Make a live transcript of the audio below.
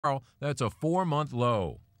That's a 4-month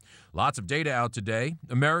low. Lots of data out today.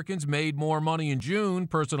 Americans made more money in June.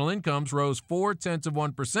 Personal incomes rose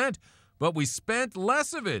 0.4%, but we spent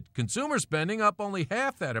less of it. Consumer spending up only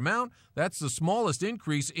half that amount. That's the smallest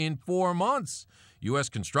increase in 4 months. U.S.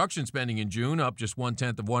 construction spending in June up just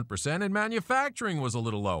 0.1%, and manufacturing was a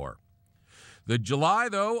little lower. The July,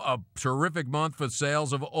 though, a terrific month for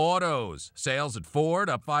sales of autos. Sales at Ford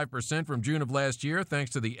up 5% from June of last year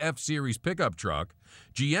thanks to the F-Series pickup truck.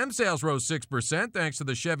 GM sales rose 6% thanks to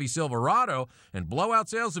the Chevy Silverado, and blowout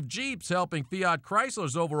sales of Jeeps helping Fiat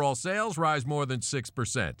Chrysler's overall sales rise more than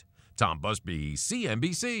 6%. Tom Busby,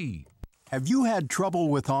 CNBC. Have you had trouble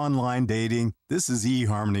with online dating? This is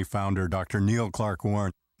eHarmony founder Dr. Neil Clark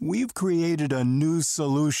Warren. We've created a new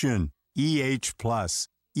solution, EH Plus.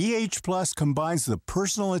 EH Plus combines the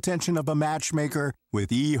personal attention of a matchmaker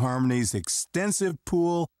with eHarmony's extensive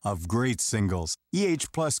pool of great singles. EH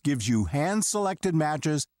Plus gives you hand-selected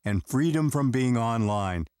matches and freedom from being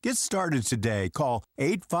online. Get started today. Call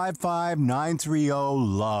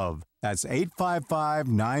 855-930-LOVE. That's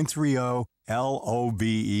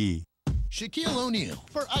 855-930-LOVE. Shaquille O'Neal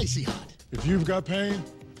for Icy Hot. If you've got pain,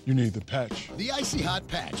 you need the patch. The Icy Hot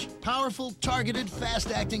Patch. Powerful, targeted,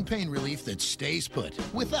 fast-acting pain relief that stays put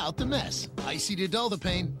without the mess. Icy to dull the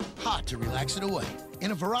pain, hot to relax it away. In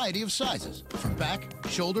a variety of sizes, from back,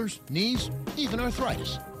 shoulders, knees, even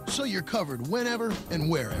arthritis. So you're covered whenever and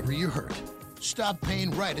wherever you're hurt. Stop pain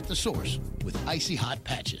right at the source with Icy Hot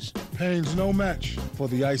Patches. Pain's no match for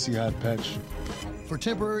the Icy Hot Patch. For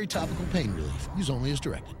temporary topical pain relief, use only as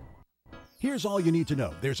directed. Here's all you need to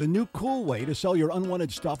know. There's a new cool way to sell your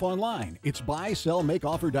unwanted stuff online. It's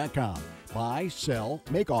buysellmakeoffer.com.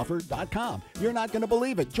 Buysellmakeoffer.com. You're not going to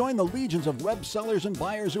believe it. Join the legions of web sellers and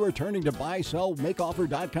buyers who are turning to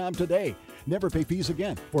buysellmakeoffer.com today. Never pay fees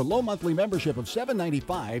again. For low monthly membership of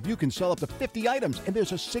 $7.95, you can sell up to 50 items, and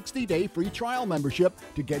there's a 60-day free trial membership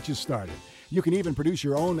to get you started. You can even produce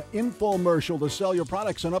your own infomercial to sell your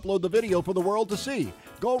products and upload the video for the world to see.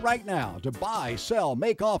 Go right now to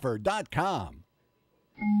buysellmakeoffer.com.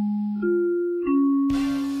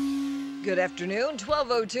 Good afternoon,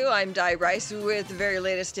 12:02. I'm Di Rice with the very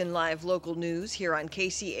latest in live local news here on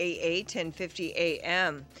Kcaa 1050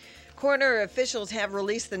 AM. Coroner officials have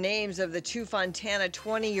released the names of the two Fontana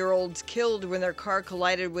 20-year-olds killed when their car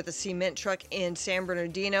collided with a cement truck in San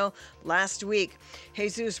Bernardino last week.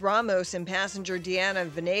 Jesus Ramos and passenger Diana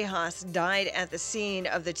Venejas died at the scene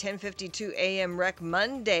of the 10:52 a.m. wreck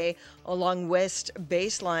Monday along West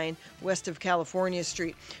Baseline, west of California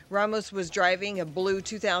Street. Ramos was driving a blue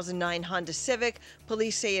 2009 Honda Civic.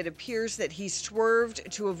 Police say it appears that he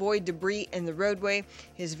swerved to avoid debris in the roadway.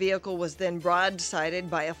 His vehicle was then broadsided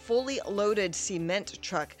by a fully loaded cement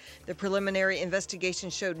truck. The preliminary investigation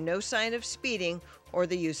showed no sign of speeding or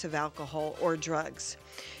the use of alcohol or drugs.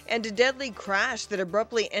 And a deadly crash that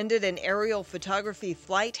abruptly ended an aerial photography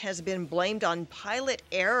flight has been blamed on pilot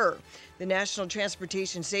error. The National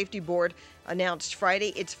Transportation Safety Board announced Friday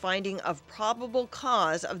its finding of probable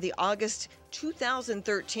cause of the August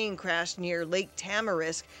 2013 crash near Lake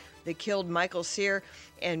Tamarisk that killed Michael Sear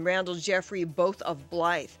and Randall Jeffrey, both of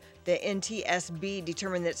Blythe. The NTSB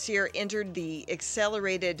determined that Sear entered the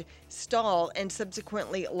accelerated stall and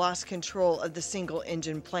subsequently lost control of the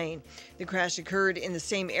single-engine plane. The crash occurred in the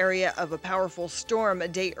same area of a powerful storm a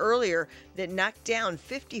day earlier that knocked down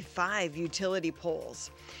 55 utility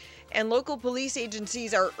poles. And local police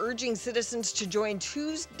agencies are urging citizens to join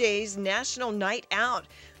Tuesday's National Night Out.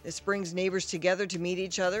 This brings neighbors together to meet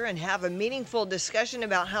each other and have a meaningful discussion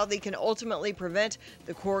about how they can ultimately prevent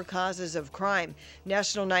the core causes of crime.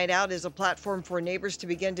 National Night Out is a platform for neighbors to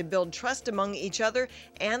begin to build trust among each other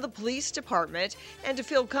and the police department and to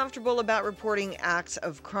feel comfortable about reporting acts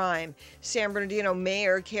of crime. San Bernardino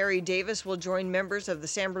Mayor Carrie Davis will join members of the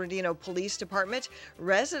San Bernardino Police Department,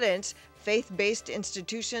 residents, faith-based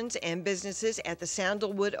institutions, and businesses at the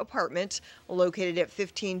Sandalwood Apartments, located at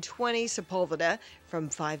 1520 Sepulveda, from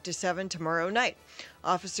 5 to 7 tomorrow night.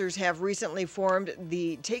 Officers have recently formed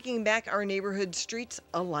the Taking Back Our Neighborhood Streets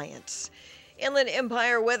Alliance. Inland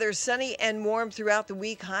Empire weather sunny and warm throughout the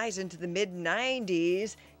week, highs into the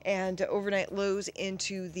mid-90s and overnight lows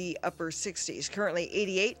into the upper 60s. Currently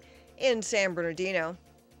 88 in San Bernardino.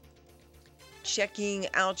 Checking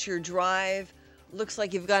out your drive. Looks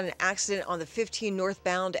like you've got an accident on the 15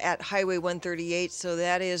 northbound at Highway 138, so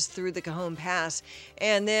that is through the Cajon Pass.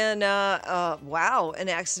 And then, an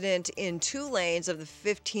accident in 2 lanes of the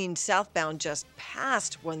 15 southbound just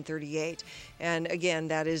past 138. And again,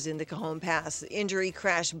 that is in the Cajon Pass. Injury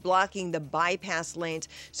crash blocking the bypass lanes.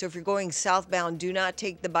 So if you're going southbound, do not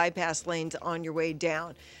take the bypass lanes on your way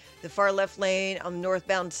down. The far left lane on the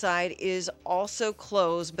northbound side is also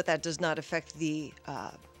closed, but that does not affect the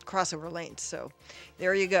crossover lanes. So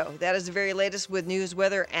there you go. That is the very latest with news,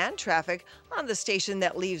 weather, and traffic on the station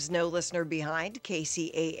that leaves no listener behind,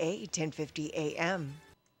 KCAA 1050 AM.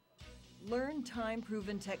 Learn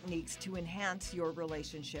time-proven techniques to enhance your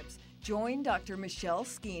relationships. Join Dr. Michelle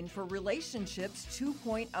Skeen for Relationships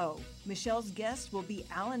 2.0. Michelle's guest will be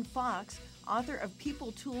Alan Fox, author of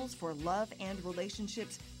People Tools for Love and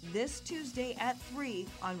Relationships, this Tuesday at 3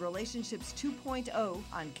 on Relationships 2.0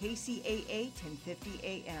 on KCAA 1050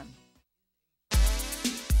 AM.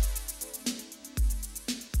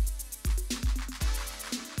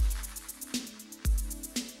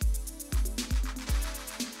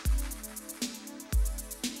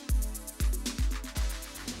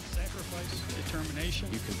 Determination.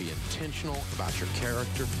 You can be intentional about your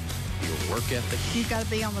character, your work ethic. You've got to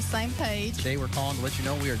be on the same page. Today we're calling to let you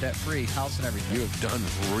know we are debt-free, house and everything. You have done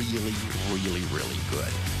really, really, really good.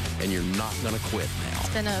 And you're not going to quit now.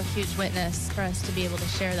 It's been a huge witness for us to be able to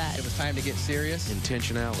share that. It was time to get serious.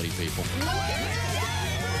 Intentionality, people.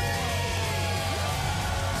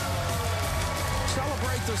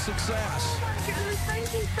 Celebrate the success. Oh my goodness,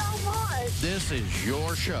 thank you so much. This is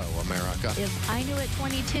your show, America. If I knew at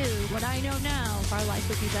 22 what I know now, our life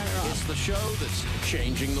would be better off. It's the show that's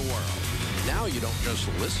changing the world. Now you don't just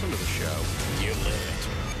listen to the show, you live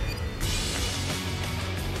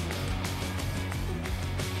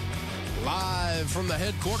it. Live from the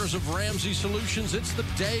headquarters of Ramsey Solutions, it's the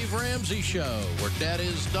Dave Ramsey Show, where debt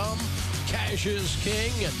is dumb, cash is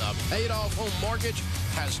king, and the paid-off home mortgage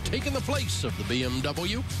has taken the place of the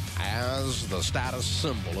BMW as the status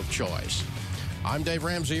symbol of choice. I'm Dave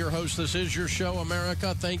Ramsey, your host. This is your show,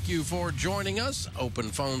 America. Thank you for joining us. Open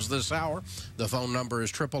phones this hour. The phone number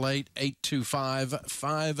is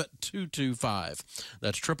 888-825-5225.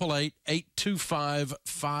 That's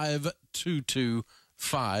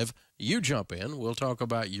 888-825-5225. You jump in. We'll talk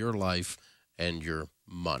about your life and your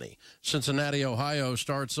money. Cincinnati, Ohio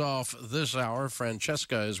starts off this hour.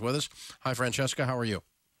 Francesca is with us. Hi, Francesca. How are you?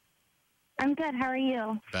 I'm good. How are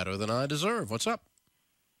you? Better than I deserve. What's up?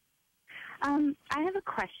 I have a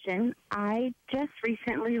question. I just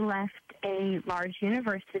recently left a large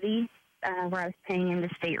university where I was paying into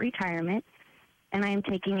state retirement, and I am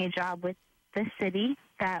taking a job with the city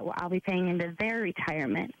that I'll be paying into their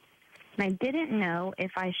retirement. And I didn't know if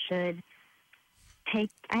I should I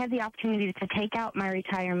had the opportunity to take out my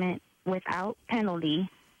retirement without penalty,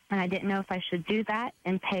 and I didn't know if I should do that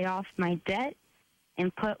and pay off my debt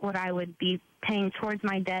and put what I would be paying towards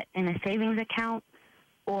my debt in a savings account,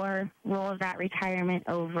 or roll that retirement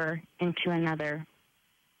over into another.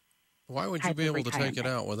 Why would you be able to take it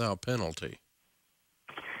out without penalty?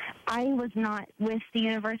 I was not with the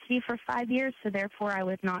university for 5 years, so therefore I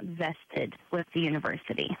was not vested with the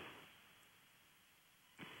university.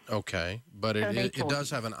 Okay, but it does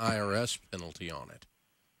have an IRS penalty on it.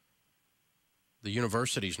 The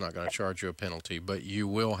university's not going to charge you a penalty, but you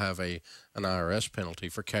will have an IRS penalty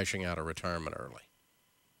for cashing out of retirement early.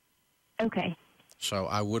 Okay. So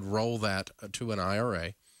I would roll that to an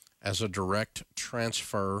IRA as a direct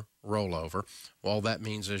transfer rollover. All that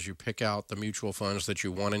means is you pick out the mutual funds that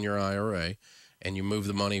you want in your IRA, and you move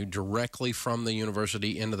the money directly from the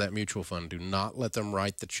university into that mutual fund. Do not let them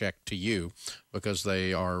write the check to you, because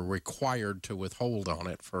they are required to withhold on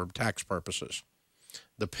it for tax purposes.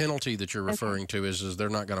 The penalty that you're referring to is they're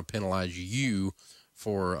not going to penalize you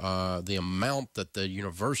for the amount that the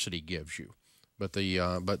university gives you. But the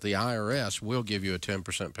IRS will give you a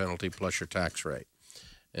 10% penalty plus your tax rate.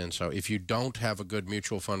 And so if you don't have a good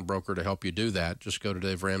mutual fund broker to help you do that, just go to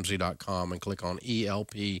DaveRamsey.com and click on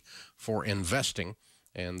ELP for investing,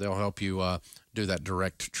 and they'll help you do that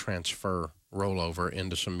direct transfer rollover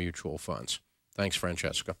into some mutual funds. Thanks,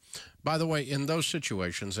 Francesca. By the way, in those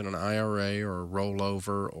situations, in an IRA or a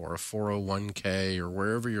rollover or a 401k or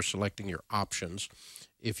wherever you're selecting your options,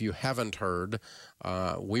 if you haven't heard,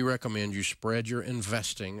 we recommend you spread your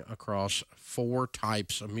investing across 4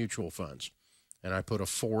 types of mutual funds. And I put a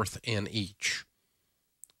 4th in each.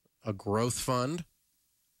 A growth fund,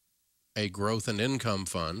 a growth and income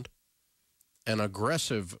fund, an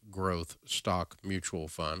aggressive growth stock mutual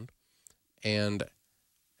fund, and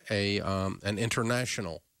an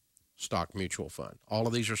international stock mutual fund. All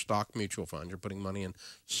of these are stock mutual funds. You're putting money in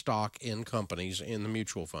stock in companies in the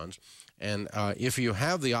mutual funds. And if you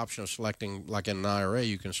have the option of selecting, like in an IRA,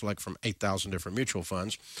 you can select from 8,000 different mutual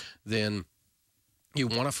funds, then you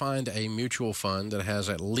want to find a mutual fund that has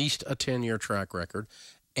at least a 10-year track record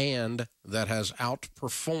and that has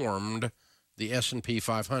outperformed the S&P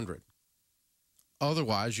 500.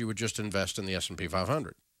 Otherwise, you would just invest in the S&P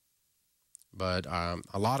 500. But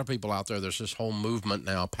a lot of people out there, there's this whole movement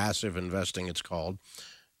now, passive investing it's called,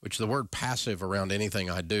 which the word passive around anything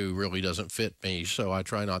I do really doesn't fit me, so I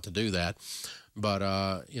try not to do that.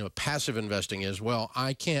 But, passive investing is, well,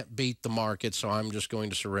 I can't beat the market, so I'm just going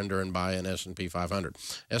to surrender and buy an S&P 500.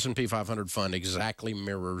 S&P 500 fund exactly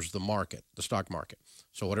mirrors the market, the stock market.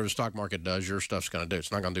 So whatever the stock market does, your stuff's going to do.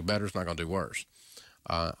 It's not going to do better. It's not going to do worse.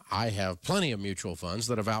 I have plenty of mutual funds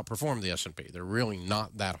that have outperformed the S&P. They're really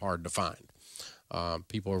not that hard to find.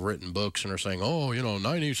 People have written books and are saying,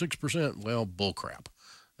 96%. Well, bullcrap.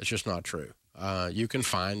 It's just not true. You can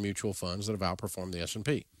find mutual funds that have outperformed the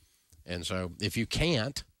S&P. And so if you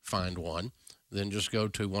can't find one, then just go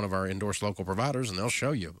to one of our endorsed local providers, and they'll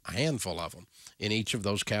show you a handful of them in each of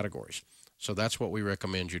those categories. So that's what we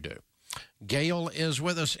recommend you do. Gail is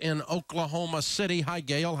with us in Oklahoma City. Hi,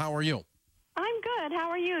 Gail. How are you? I'm good. How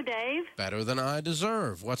are you, Dave? Better than I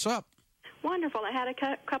deserve. What's up? Wonderful. I had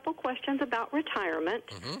a couple questions about retirement.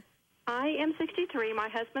 Mm-hmm. I am 63. My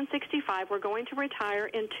husband's 65. We're going to retire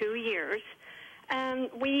in 2 years. And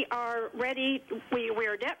we are ready. We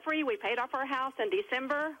are debt-free. We paid off our house in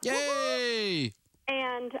December. Yay!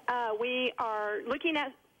 And we are looking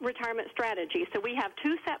at retirement strategies. So we have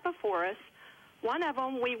two set before us. One of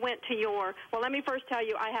them, we went to well, let me first tell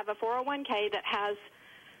you, I have a 401k that has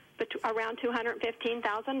around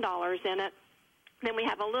 $215,000 in it. Then we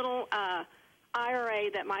have a little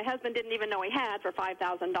IRA that my husband didn't even know he had for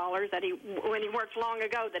 $5,000 that when he worked long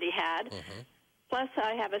ago that he had. Mm-hmm. Plus,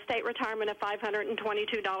 I have a state retirement of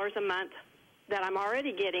 $522 a month that I'm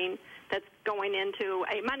already getting that's going into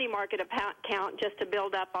a money market account just to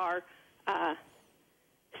build up our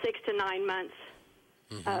 6 to 9 months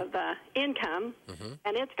of income. Mm-hmm.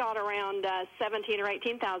 And it's got around 17 or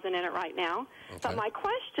 18,000 in it right now. Okay. But my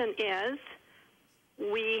question is,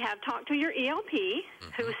 we have talked to your ELP,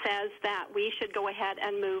 who says that we should go ahead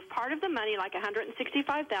and move part of the money, like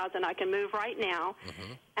 $165,000 I can move right now,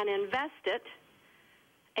 and invest it.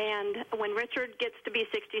 And when Richard gets to be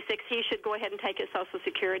 66, he should go ahead and take his Social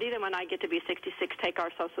Security. Then when I get to be 66, take our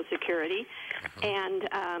Social Security. And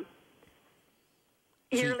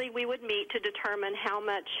yearly we would meet to determine how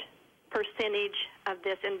much percentage of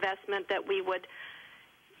this investment that we would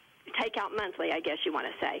take out monthly, I guess you want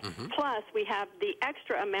to say. Plus, we have the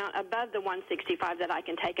extra amount above the 165 that I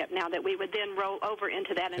can take up now that we would then roll over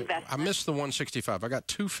into that investment. I missed the 165. I got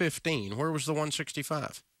 215. Where was the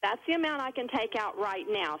 165? That's the amount I can take out right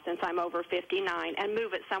now since I'm over 59 and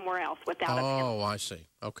move it somewhere else without a penalty. Oh, I see.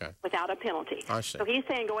 Okay. Without a penalty. I see. So he's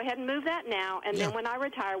saying go ahead and move that now, and then when I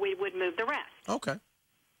retire, we would move the rest. Okay.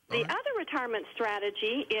 The other retirement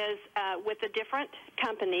strategy is with a different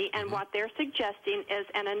company, and what they're suggesting is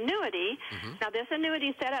an annuity. Now, this annuity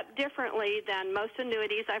is set up differently than most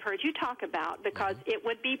annuities I've heard you talk about because it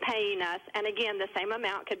would be paying us, and again, the same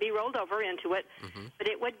amount could be rolled over into it, but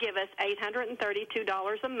it would give us $832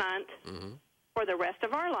 a month for the rest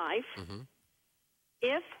of our life.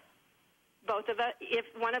 If if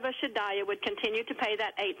one of us should die, it would continue to pay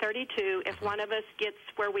that $832. If one of us gets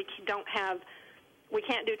where we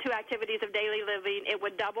can't do two activities of daily living, it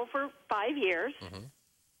would double for 5 years.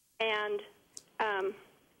 And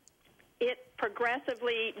it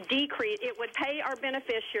progressively decrease. It would pay our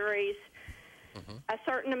beneficiaries a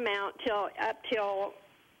certain amount up till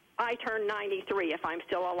I turn 93 if I'm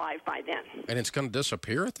still alive by then. And it's going to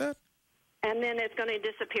disappear at that? And then it's going to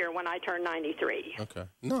disappear when I turn 93. Okay.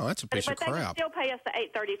 No, that's a piece of But they can crap. still pay us the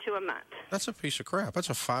 $832 a month. That's a piece of crap. That's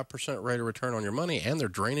a 5% rate of return on your money, and they're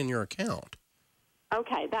draining your account.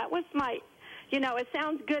 Okay, that was my, it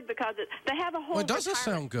sounds good because they have a whole. Well, it doesn't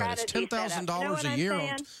sound good. It's $10,000 a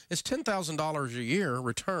year. It's $10,000 a year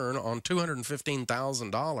return on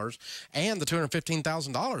 $215,000, and the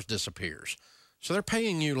 $215,000 disappears. So they're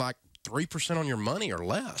paying you like 3% on your money or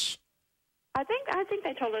less. I think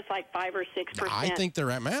they told us like 5 or 6%. I think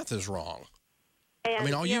their math is wrong.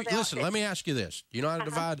 And, I mean, listen. Let me ask you this: you know how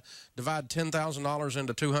to divide $10,000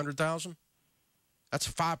 into 200,000? That's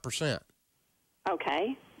 5%.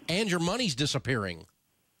 Okay. And your money's disappearing.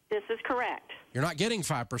 This is correct. You're not getting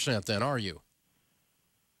 5% then, are you?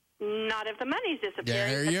 Not if the money's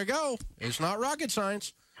disappearing. There you go. It's not rocket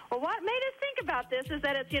science. Well, what made us think about this is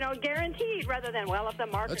that it's, guaranteed rather than, if the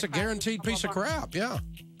market... That's a guaranteed piece of crap, yeah.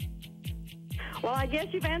 Well, I guess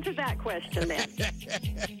you've answered that question then.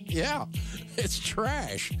 Yeah, it's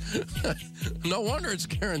trash. No wonder it's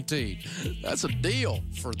guaranteed. That's a deal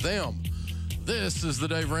for them. This is the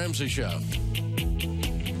Dave Ramsey Show.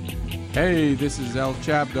 Hey, this is El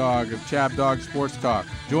Chabdog of Chabdog Sports Talk.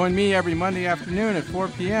 Join me every Monday afternoon at 4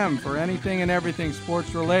 p.m. for anything and everything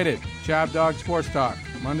sports related. Chabdog Sports Talk,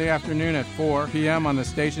 Monday afternoon at 4 p.m. on the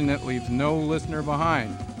station that leaves no listener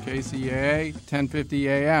behind. KCAA 1050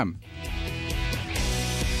 AM.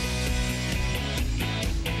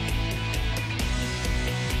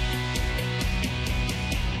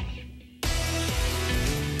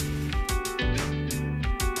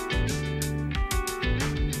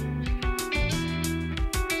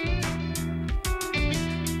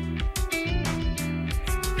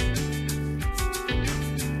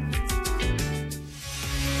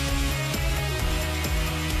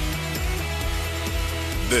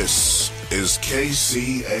 This is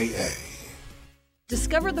KCAA.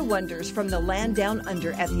 Discover the wonders from the land down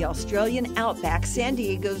under at the Australian Outback San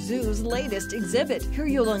Diego Zoo's latest exhibit. Here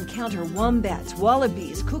you'll encounter wombats,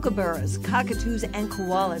 wallabies, kookaburras, cockatoos, and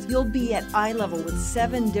koalas. You'll be at eye level with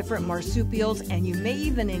 7 different marsupials, and you may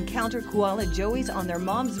even encounter koala joeys on their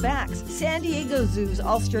moms' backs. San Diego Zoo's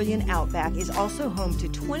Australian Outback is also home to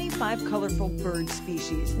 25 colorful bird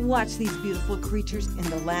species. Watch these beautiful creatures in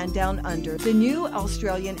the land down under. The new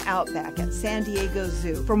Australian Outback at San Diego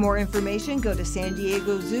Zoo. For more information, go to sandiegozoo.org.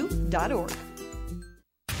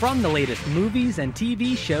 From the latest movies and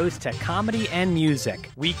TV shows to comedy and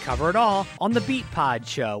music, we cover it all on The Beat Pod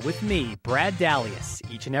Show with me, Brad Dalius,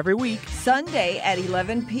 each and every week. Sunday at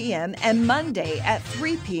 11 p.m. and Monday at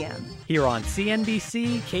 3 p.m. Here on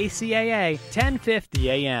CNBC KCAA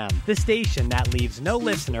 1050 AM, the station that leaves no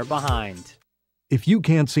listener behind. If you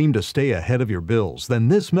can't seem to stay ahead of your bills, then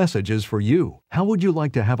this message is for you. How would you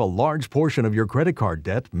like to have a large portion of your credit card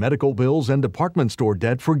debt, medical bills, and department store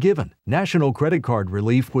debt forgiven? National Credit Card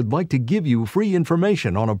Relief would like to give you free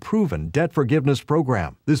information on a proven debt forgiveness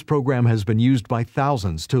program. This program has been used by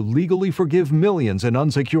thousands to legally forgive millions in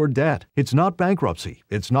unsecured debt. It's not bankruptcy.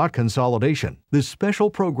 It's not consolidation. This special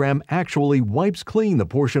program actually wipes clean the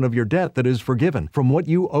portion of your debt that is forgiven from what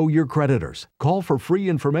you owe your creditors. Call for free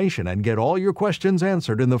information and get all your questions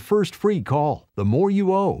answered in the first free call. The more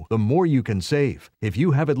you owe, the more you can save. If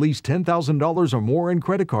you have at least $10,000 or more in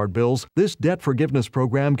credit card bills, this debt forgiveness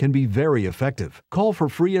program can be very effective. Call for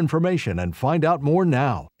free information and find out more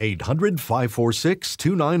now.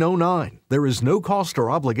 800-546-2909. There is no cost or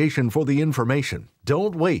obligation for the information.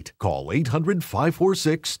 Don't wait. Call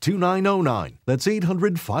 800-546-2909. That's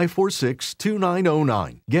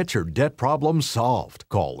 800-546-2909. Get your debt problem solved.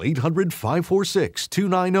 Call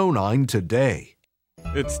 800-546-2909 today.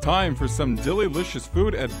 It's time for some delicious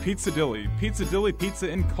food at Pizza Dilly. Pizza Dilly Pizza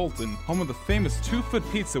in Colton, home of the famous 2-foot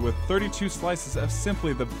pizza with 32 slices of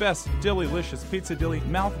simply the best delicious Pizza Dilly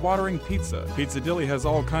mouth-watering pizza. Pizza Dilly has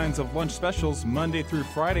all kinds of lunch specials Monday through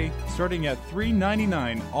Friday, starting at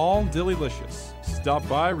 $3.99, all delicious. Stop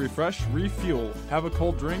by, refresh, refuel, have a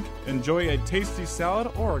cold drink, enjoy a tasty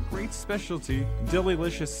salad or a great specialty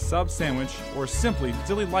Dilly-licious sub sandwich, or simply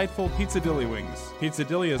Dilly-lightful Pizza Dilly wings. Pizza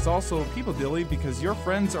Dilly is also People Dilly because your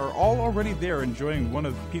friends are all already there enjoying one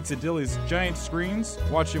of Pizza Dilly's giant screens,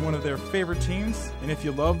 watching one of their favorite teams, and if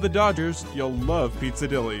you love the Dodgers, you'll love Pizza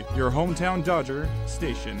Dilly, your hometown Dodger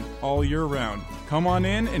station, all year round. Come on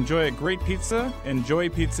in, enjoy a great pizza, enjoy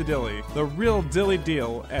Pizza Dilly, the real Dilly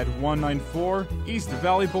deal at 194 East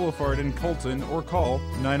Valley Boulevard in Colton, or call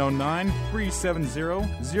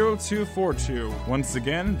 909-370-0242. Once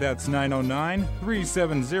again, that's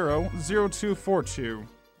 909-370-0242.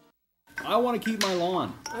 I want to keep my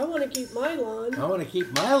lawn. I want to keep my lawn. I want to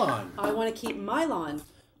keep my lawn. I want to keep my lawn.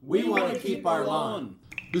 We want to keep our lawn.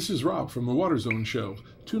 This is Rob from the Water Zone Show.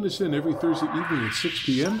 Tune us in every Thursday evening at 6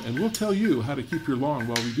 p.m. and we'll tell you how to keep your lawn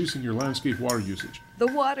while reducing your landscape water usage. The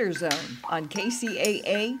Water Zone on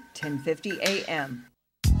KCAA 1050 AM.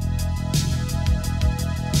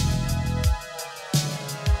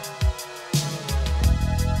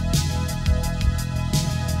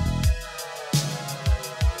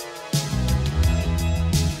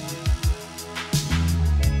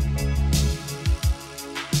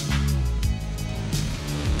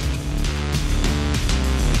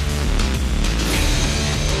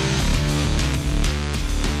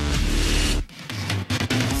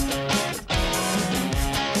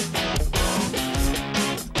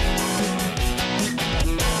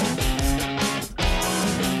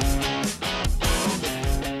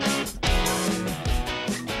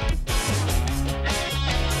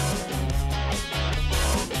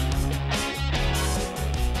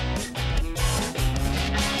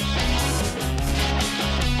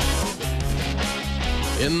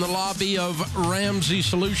 In the lobby of Ramsey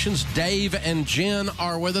Solutions, Dave and Jen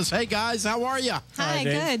are with us. Hey, guys, how are you? Hi,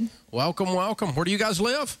 good. Welcome, welcome. Where do you guys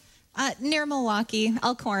live? Near Milwaukee.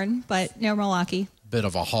 Elkhorn, but near Milwaukee. Bit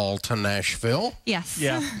of a haul to Nashville. Yes.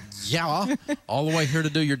 Yeah. All the way here to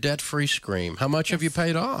do your debt-free scream. How much have you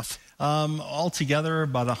paid off? Altogether,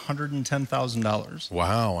 about $110,000.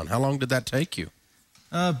 Wow. And how long did that take you?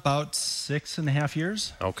 About 6.5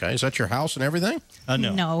 years. Okay. Is that your house and everything?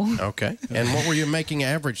 No. No. Okay. And what were you making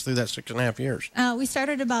average through that 6.5 years? We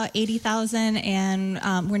started about 80,000,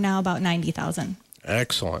 and we're now about 90,000.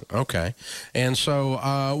 Excellent. Okay. And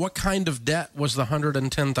so what kind of debt was the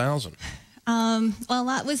 110,000? Well, a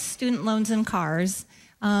lot was student loans and cars,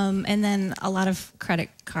 and then a lot of credit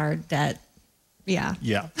card debt. Yeah.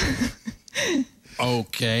 Yeah.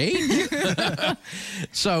 Okay.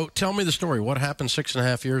 So tell me the story. What happened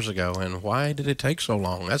 6.5 years ago, and why did it take so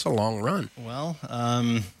long? That's a long run. Well,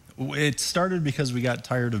 it started because we got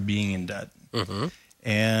tired of being in debt.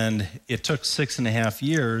 And it took 6.5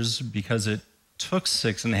 years because it took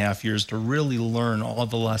 6.5 years to really learn all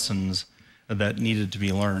the lessons that needed to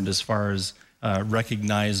be learned as far as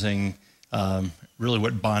recognizing really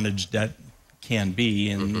what bondage debt can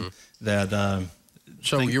be, and that...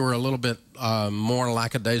 So you were a little bit more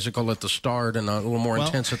lackadaisical at the start and a little more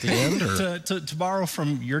intense at the end? Or? To borrow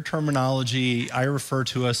from your terminology, I refer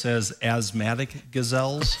to us as asthmatic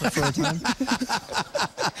gazelles for a time.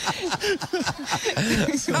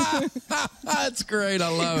 That's great. I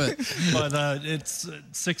love it. But it's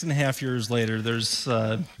 6.5 years later. There's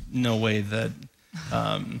no way that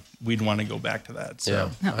we'd want to go back to that. So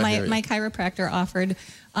my chiropractor offered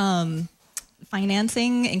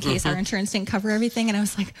financing in case our insurance didn't cover everything, and I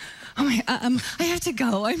was like, oh my, I have to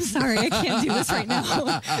go. I'm sorry, I can't do this right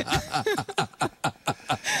now.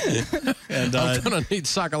 And I'm going to need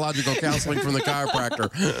psychological counseling from the chiropractor.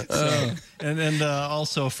 And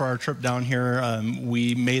also for our trip down here,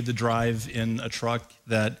 we made the drive in a truck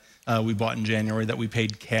that we bought in January that we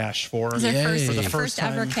paid cash for. It was our first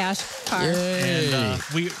ever cash car. And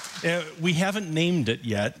we haven't named it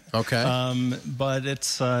yet. Okay. But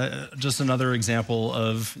it's just another example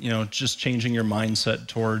of, just changing your mindset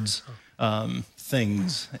towards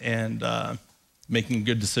things and making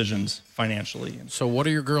good decisions financially. So what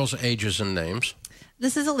are your girls' ages and names?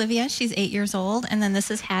 This is Olivia. She's 8 years old. And then this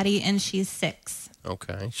is Hattie, and she's 6.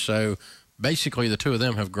 Okay. So basically the two of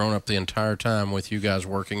them have grown up the entire time with you guys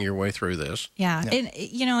working your way through this. Yeah.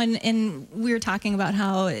 And we were talking about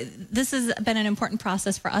how this has been an important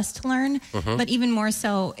process for us to learn, but even more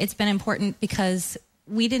so, it's been important because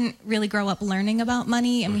we didn't really grow up learning about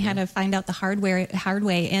money, and we had to find out the hard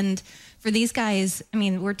way. And for these guys,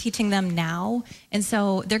 we're teaching them now, and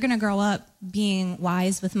so they're going to grow up being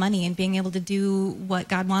wise with money and being able to do what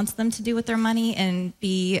God wants them to do with their money and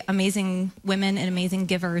be amazing women and amazing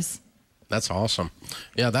givers. That's awesome.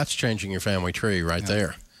 Yeah, that's changing your family tree right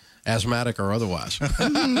there. Asthmatic or otherwise.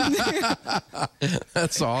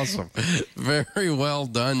 That's awesome. Very well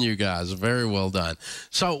done, you guys. Very well done.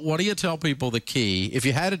 So what do you tell people the key? If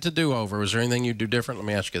you had it to do over, was there anything you'd do different? Let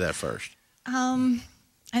me ask you that first. I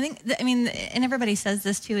think, and everybody says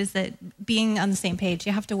this too, is that being on the same page,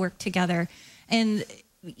 you have to work together and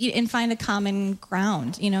find a common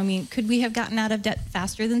ground. Could we have gotten out of debt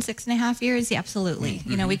faster than 6.5 years? Yeah, absolutely.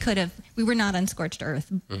 We could have. We were not on scorched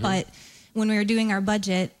earth. But when we were doing our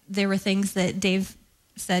budget, there were things that Dave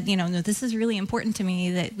said, no, this is really important to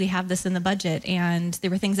me that we have this in the budget. And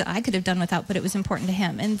there were things that I could have done without, but it was important to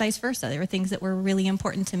him, and vice versa. There were things that were really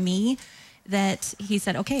important to me that he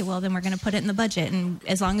said, okay, well, then we're going to put it in the budget. And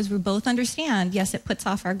as long as we both understand, yes, it puts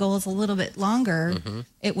off our goals a little bit longer,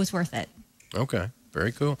 it was worth it. Okay.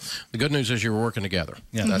 Very cool. The good news is you were working together.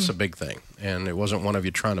 Yeah. That's a big thing. And it wasn't one of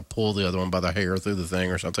you trying to pull the other one by the hair through the thing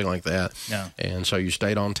or something like that. Yeah. And so you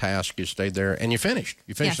stayed on task, you stayed there, and you finished.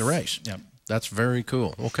 You finished the race. Yep. That's very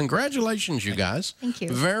cool. Well, congratulations, you guys. Thank you.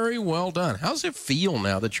 Very well done. How's it feel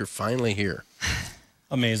now that you're finally here?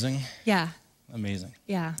 Amazing. Yeah. Amazing.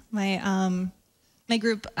 Yeah. My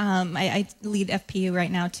group, I lead FPU right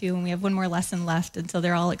now too, and we have one more lesson left, and so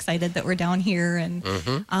they're all excited that we're down here. And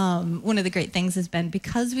one of the great things has been,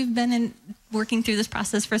 because we've been working through this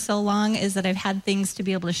process for so long, is that I've had things to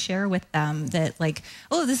be able to share with them that, like,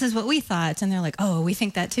 oh, this is what we thought, and they're like, oh, we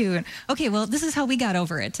think that too, and okay, well, this is how we got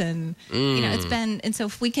over it, and it's been, and so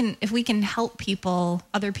if we can help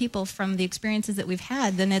other people from the experiences that we've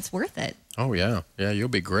had, then it's worth it. Oh, yeah. Yeah, you'll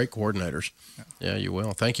be great coordinators. Yeah, you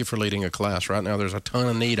will. Thank you for leading a class. Right now, there's a ton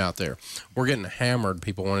of need out there. We're getting hammered,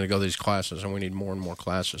 people wanting to go to these classes, and we need more and more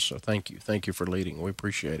classes. So thank you. Thank you for leading. We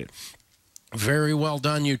appreciate it. Very well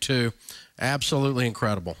done, you two. Absolutely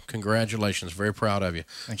incredible. Congratulations. Very proud of you.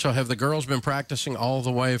 So have the girls been practicing all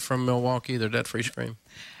the way from Milwaukee, their debt-free scream?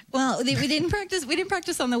 Well, we didn't practice. We didn't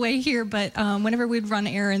practice on the way here, but whenever we'd run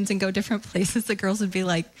errands and go different places, the girls would be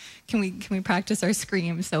like, "Can we practice our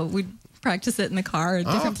scream?" So we'd practice it in the car at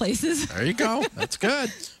different places. There you go. That's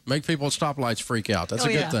good. Make people at stoplights freak out. That's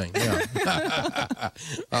a good thing. Yeah.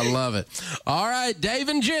 I love it. All right, Dave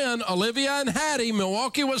and Jen, Olivia and Hattie,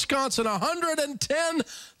 Milwaukee, Wisconsin,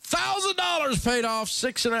 $110,000 paid off,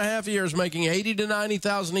 6.5 years, making $80,000 to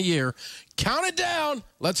 $90,000 a year. Count it down.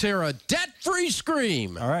 Let's hear a debt-free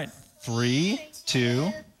scream. All right. 3,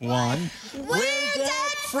 2, 1. We're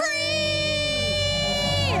debt-free!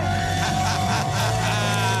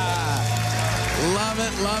 Love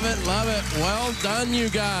it, love it, love it. Well done, you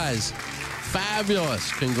guys.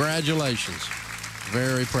 Fabulous. Congratulations.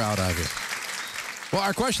 Very proud of you. Well,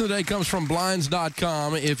 our question of the day comes from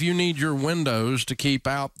Blinds.com. If you need your windows to keep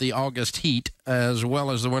out the August heat as well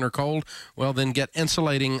as the winter cold, well, then get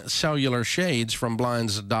insulating cellular shades from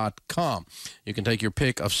Blinds.com. You can take your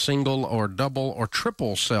pick of single or double or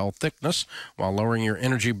triple cell thickness while lowering your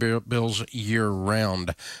energy bills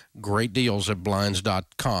year-round. Great deals at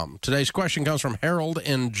Blinds.com. Today's question comes from Harold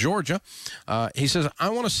in Georgia. He says, I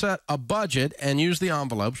want to set a budget and use the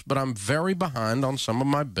envelopes, but I'm very behind on some of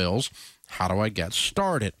my bills. How do I get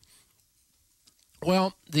started?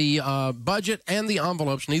 Well, the budget and the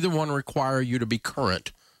envelopes, neither one require you to be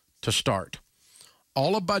current to start.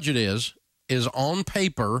 All a budget is on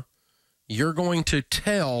paper, you're going to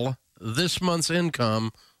tell this month's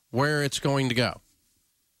income where it's going to go.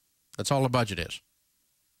 That's all a budget is.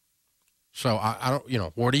 So, I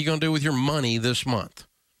don't, what are you going to do with your money this month?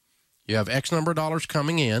 You have X number of dollars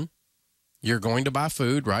coming in. You're going to buy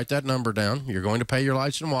food, write that number down. You're going to pay your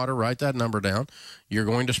lights and water, write that number down. You're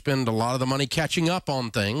going to spend a lot of the money catching up on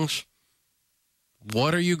things.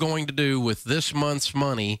 What are you going to do with this month's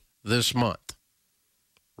money this month?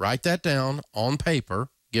 Write that down on paper.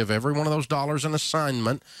 Give every one of those dollars an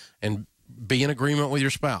assignment and be in agreement with your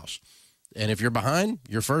spouse. And if you're behind,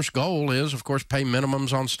 your first goal is, of course, pay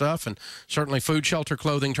minimums on stuff. And certainly food, shelter,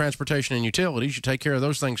 clothing, transportation, and utilities. You take care of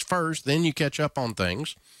those things first, then you catch up on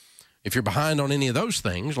things. If you're behind on any of those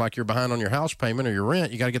things, like you're behind on your house payment or your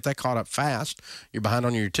rent, you got to get that caught up fast. You're behind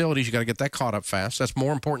on your utilities, you got to get that caught up fast. That's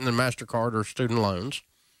more important than MasterCard or student loans.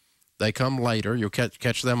 They come later. You'll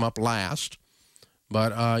catch them up last.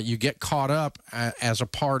 But you get caught up as a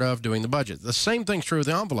part of doing the budget. The same thing's true with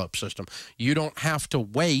the envelope system. You don't have to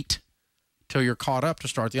wait till you're caught up to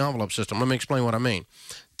start the envelope system. Let me explain what I mean.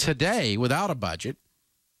 Today, without a budget,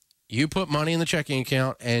 you put money in the checking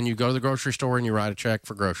account and you go to the grocery store and you write a check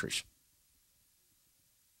for groceries.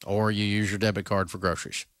 Or you use your debit card for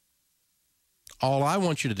groceries. All I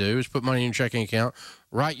want you to do is put money in your checking account,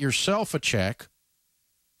 write yourself a check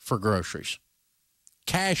for groceries.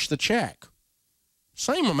 Cash the check.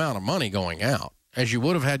 Same amount of money going out as you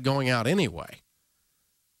would have had going out anyway.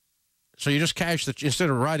 So you just cash the,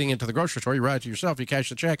 instead of writing it to the grocery store, you write it to yourself, you cash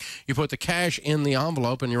the check, you put the cash in the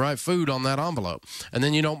envelope, and you write food on that envelope. And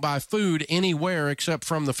then you don't buy food anywhere except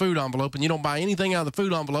from the food envelope, and you don't buy anything out of the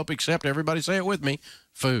food envelope except, everybody say it with me,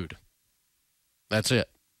 food. That's it.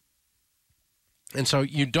 And so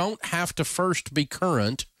you don't have to first be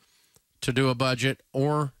current to do a budget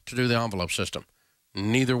or to do the envelope system.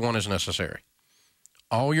 Neither one is necessary.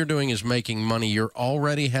 All you're doing is making money you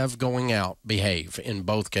already have going out behave in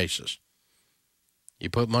both cases. You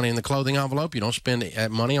put money in the clothing envelope, you don't spend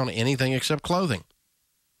money on anything except clothing.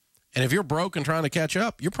 And if you're broke and trying to catch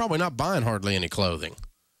up, you're probably not buying hardly any clothing.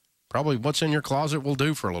 Probably what's in your closet will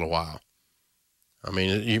do for a little while. I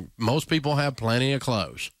mean, most people have plenty of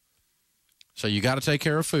clothes. So you got to take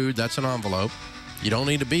care of food. That's an envelope. You don't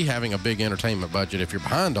need to be having a big entertainment budget if you're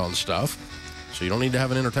behind on stuff. So you don't need to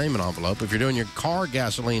have an entertainment envelope. If you're doing your car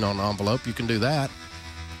gasoline on an envelope, you can do that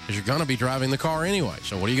because you're going to be driving the car anyway.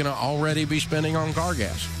 So what are you going to already be spending on car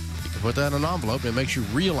gas? You can put that in an envelope. It makes you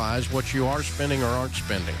realize what you are spending or aren't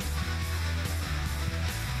spending.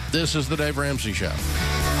 This is the Dave Ramsey Show.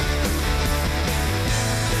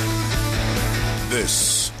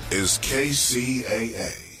 This is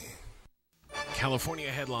KCAA. California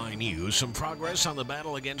headline news. Some progress on the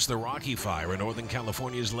battle against the Rocky Fire in Northern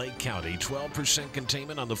California's Lake County. 12%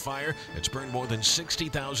 containment on the fire. It's burned more than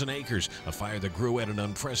 60,000 acres. A fire that grew at an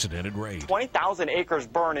unprecedented rate. 20,000 acres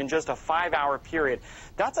burned in just a 5-hour period.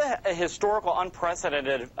 That's a historical,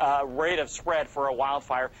 unprecedented rate of spread for a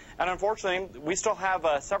wildfire. And unfortunately, we still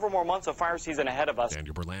have several more months of fire season ahead of us.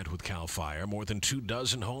 Andrew Berlant with CAL FIRE. More than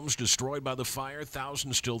 24 homes destroyed by the fire.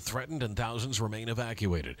 Thousands still threatened and thousands remain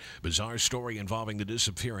evacuated. Bizarre story in involving the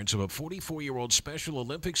disappearance of a 44-year-old Special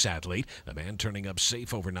Olympics athlete, the man turning up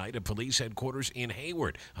safe overnight at police headquarters in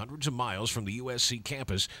Hayward, hundreds of miles from the USC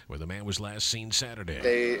campus where the man was last seen Saturday.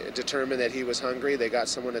 They determined that he was hungry. They got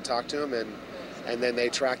someone to talk to him, and then they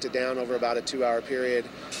tracked it down over about a 2-hour period.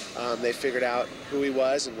 They figured out who he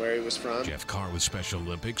was and where he was from. Jeff Carr with Special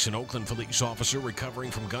Olympics, an Oakland police officer recovering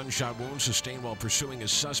from gunshot wounds sustained while pursuing a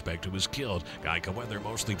suspect who was killed. Kcaa weather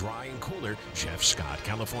mostly dry and cooler. Jeff Scott,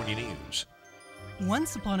 California News.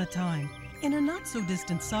 Once upon a time, in a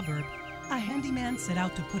not-so-distant suburb, a handyman set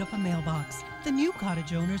out to put up a mailbox. The new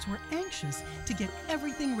cottage owners were anxious to get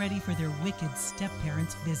everything ready for their wicked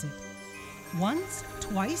step-parents' visit. Once,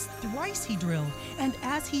 twice, thrice he drilled, and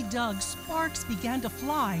as he dug, sparks began to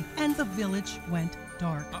fly, and the village went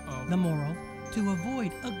dark. The moral: to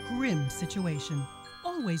avoid a grim situation,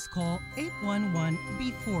 always call 811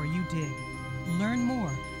 before you dig. Learn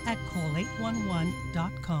more at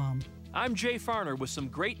call811.com. I'm Jay Farner with some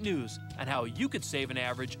great news on how you could save an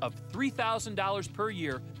average of $3,000 per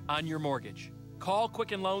year on your mortgage. Call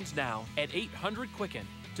Quicken Loans now at 800-QUICKEN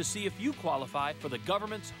to see if you qualify for the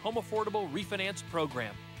government's Home Affordable Refinance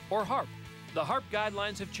Program, or HARP. The HARP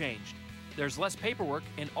guidelines have changed. There's less paperwork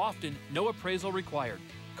and often no appraisal required.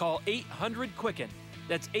 Call 800-QUICKEN.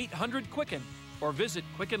 That's 800-QUICKEN, or visit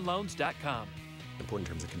QuickenLoans.com. Important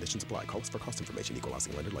terms and conditions apply. Call us for cost information. Equal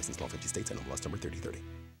housing lender. Licensed in all 50 states. NMLS number 3030.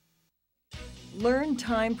 Learn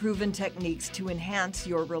time-proven techniques to enhance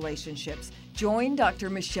your relationships. Join Dr.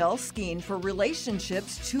 Michelle Skeen for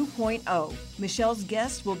Relationships 2.0. Michelle's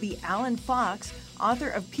guest will be Alan Fox, author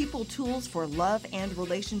of People Tools for Love and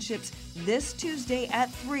Relationships, this Tuesday at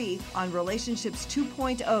 3 on Relationships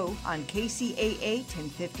 2.0 on KCAA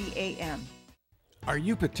 1050 AM. Are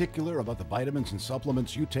you particular about the vitamins and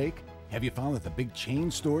supplements you take? Have you found that the big chain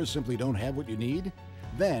stores simply don't have what you need?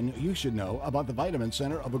 Then you should know about the Vitamin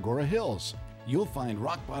Center of Agora Hills. You'll find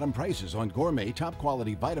rock-bottom prices on gourmet,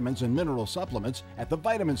 top-quality vitamins and mineral supplements at the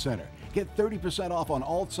Vitamin Center. Get 30% off on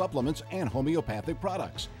all supplements and homeopathic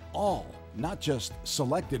products. All, not just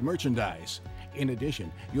selected merchandise. In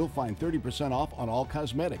addition, you'll find 30% off on all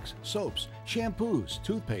cosmetics, soaps, shampoos,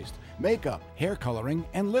 toothpaste, makeup, hair coloring,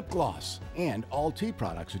 and lip gloss. And all tea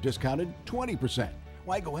products are discounted 20%.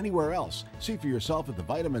 Why go anywhere else? See for yourself at the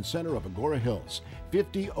Vitamin Center of Agora Hills,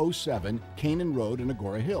 5007 Canaan Road in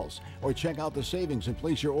Agora Hills, or check out the savings and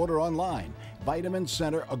place your order online,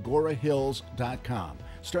 VitaminCenterAgoraHills.com.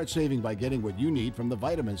 Start saving by getting what you need from the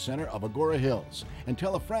Vitamin Center of Agora Hills. And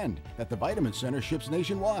tell a friend that the Vitamin Center ships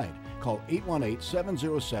nationwide. Call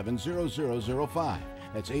 818-707-0005.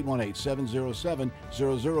 That's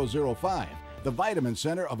 818-707-0005. The Vitamin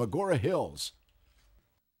Center of Agora Hills.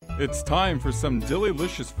 It's time for some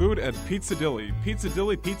delicious food at Pizza Dilly. Pizza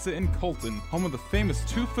Dilly Pizza in Colton, home of the famous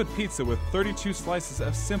 2-foot pizza with 32 slices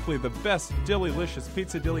of simply the best delicious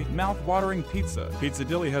Pizza Dilly mouth-watering pizza. Pizza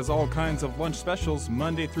Dilly has all kinds of lunch specials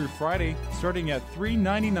Monday through Friday, starting at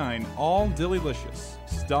 $3.99, all delicious.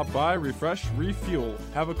 Stop by, refresh, refuel,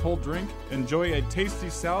 have a cold drink, enjoy a tasty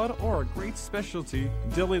salad or a great specialty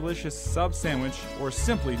Dillylicious sub sandwich, or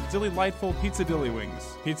simply Dillylightful Pizza Dilly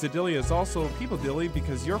wings. Pizza Dilly is also People Dilly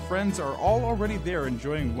because your friends are all already there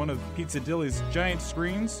enjoying one of Pizza Dilly's giant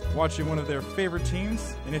screens, watching one of their favorite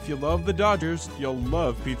teams, and if you love the Dodgers, you'll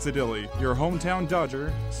love Pizza Dilly, your hometown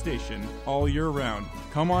Dodger station, all year round.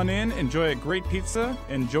 Come on in, enjoy a great pizza,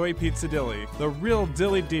 enjoy Pizza Dilly, the real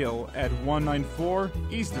Dilly deal at 194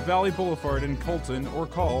 East Valley Boulevard in Colton, or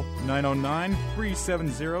call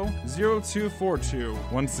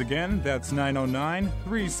 909-370-0242. Once again, that's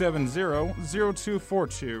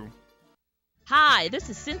 909-370-0242. Hi, this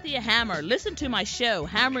is Cynthia Hammer. Listen to my show,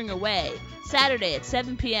 Hammering Away, Saturday at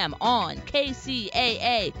 7 p.m. on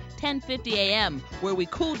KCAA 1050 AM, where we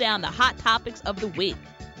cool down the hot topics of the week.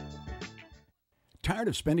 Tired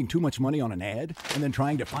of spending too much money on an ad and then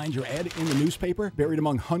trying to find your ad in the newspaper, buried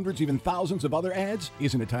among hundreds, even thousands of other ads?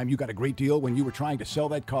 Isn't it time you got a great deal when you were trying to sell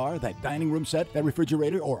that car, that dining room set, that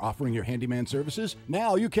refrigerator, or offering your handyman services?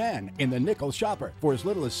 Now you can in the Nickel Shopper. For as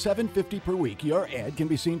little as $7.50 per week, your ad can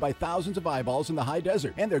be seen by thousands of eyeballs in the high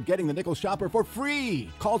desert, and they're getting the Nickel Shopper for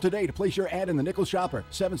free. Call today to place your ad in the Nickel Shopper,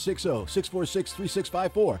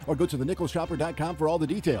 760-646-3654, or go to thenickelshopper.com for all the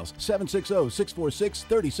details,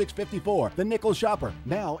 760-646-3654. The Nickel Shopper.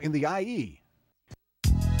 Now in the IE.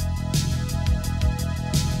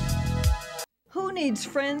 Who needs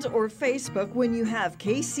friends or Facebook when you have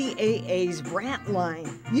KCAA's Brant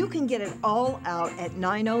line? You can get it all out at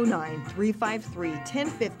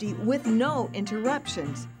 909-353-1050 with no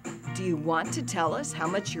interruptions. Do you want to tell us how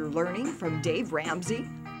much you're learning from Dave Ramsey?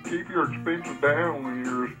 Keep your expenses down when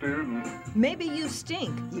you're a student. Maybe you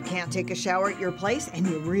stink. You can't take a shower at your place, and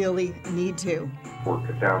you really need to.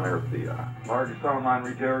 Working down there at the largest online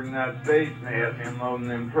retailer in the United States, and they had me unloading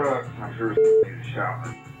them trucks. I sure need a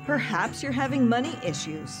shower. Perhaps you're having money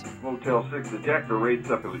issues. Motel 6 detector rates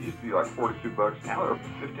up. It used to be like $42. Now they're up to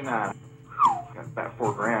 $59. Got about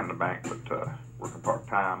 $4,000 in the bank, but working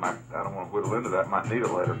part-time, I don't want to whittle into that. Might need it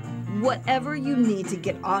later. Whatever you need to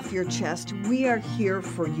get off your chest, we are here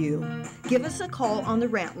for you. Give us a call on the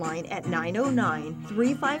rant line at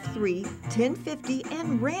 909-353-1050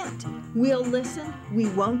 and rant. We'll listen, we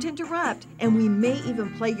won't interrupt, and we may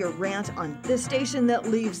even play your rant on this station that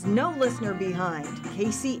leaves no listener behind.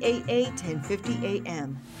 KCAA 1050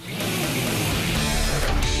 AM.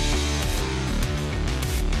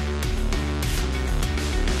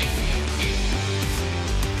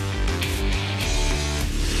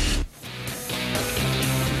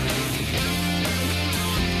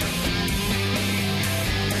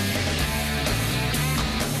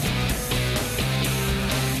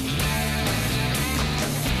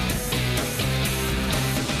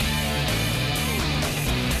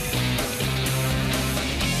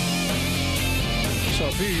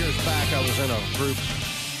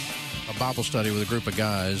 A Bible study with a group of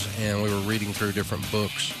guys, and we were reading through different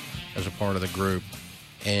books as a part of the group.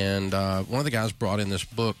 And one of the guys brought in this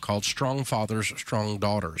book called Strong Fathers, Strong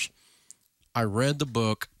Daughters. I read the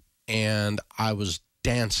book, and I was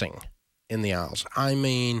dancing in the aisles. I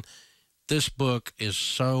mean, this book is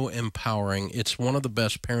so empowering. It's one of the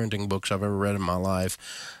best parenting books I've ever read in my life.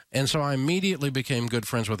 And so I immediately became good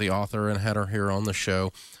friends with the author and had her here on the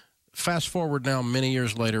show. Fast forward now, many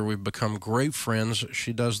years later, we've become great friends.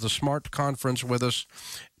 She does the SMART conference with us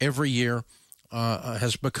every year,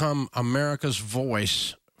 has become America's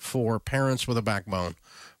voice for parents with a backbone,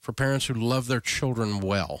 for parents who love their children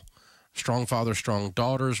well. Strong Fathers, Strong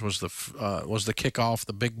Daughters was the kickoff,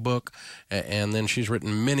 the big book, and then she's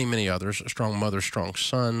written many, many others, Strong Mothers, Strong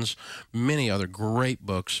Sons, many other great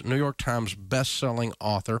books, New York Times best-selling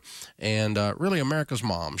author, and really America's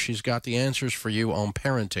mom. She's got the answers for you on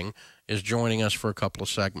parenting, is joining us for a couple of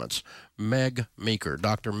segments. Meg Meeker,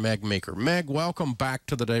 Dr. Meg Meeker. Meg, welcome back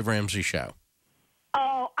to the Dave Ramsey Show.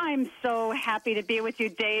 Oh, I'm so happy to be with you,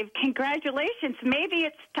 Dave. Congratulations. Maybe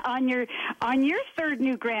it's on your third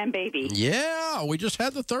new grandbaby. Yeah, we just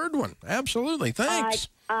had the third one. Absolutely. Thanks.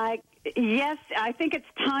 Yes, I think it's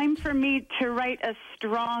time for me to write a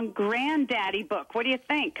strong granddaddy book. What do you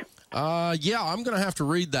think? Yeah, I'm going to have to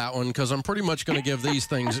read that one because I'm pretty much going to give these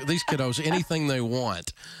kiddos, anything they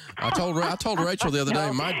want. I told Rachel the other day,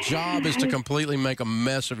 my job is to completely make a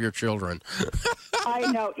mess of your children. I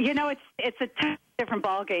know. You know, it's a different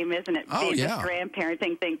ball game, isn't it? Oh, yeah. The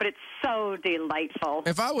grandparenting thing, but it's so delightful.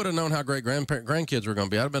 If I would have known how great grandkids were going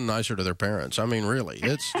to be, I'd have been nicer to their parents. I mean, really,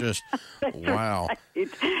 it's just wow.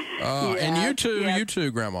 Right. And you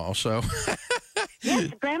too, Grandma. So.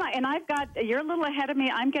 Yes, Grandma, and you're a little ahead of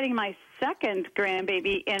me. I'm getting my second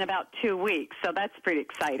grandbaby in about 2 weeks, so that's pretty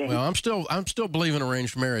exciting. Well, I'm still believing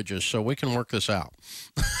arranged marriages, so we can work this out.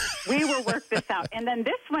 We will work this out. And then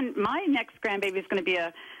this one, my next grandbaby is going to be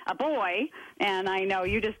a boy, and I know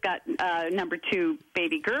you just got number 2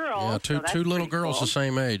 baby girl. Yeah, two little girls cool. the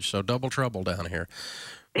same age, so double trouble down here.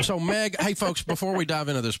 So, Meg, hey, folks, before we dive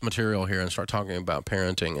into this material here and start talking about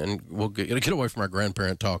parenting, and we'll get away from our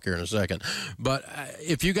grandparent talk here in a second, but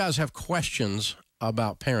if you guys have questions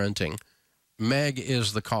about parenting, Meg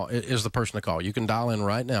is the person to call. You can dial in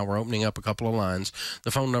right now. We're opening up a couple of lines.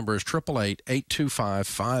 The phone number is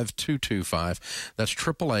 888-825-5225. That's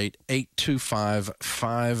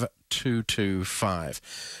 888-825-5225.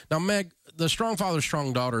 Now, Meg, the Strong Fathers,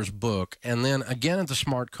 Strong Daughters book, and then again at the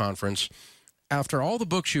SMART conference, after all the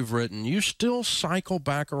books you've written, you still circle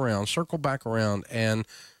back around, and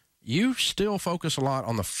you still focus a lot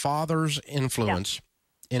on the father's influence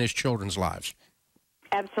in his children's lives.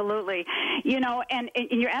 Absolutely. You know, and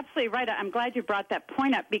you're absolutely right. I'm glad you brought that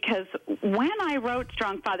point up because when I wrote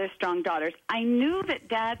Strong Fathers, Strong Daughters, I knew that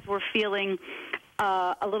dads were feeling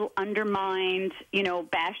a little undermined, you know,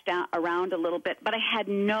 bashed around a little bit, but I had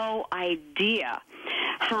no idea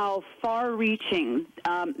how far-reaching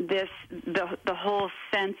the whole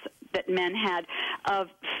sense that men had of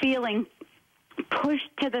feeling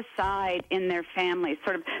pushed to the side in their families,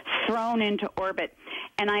 sort of thrown into orbit.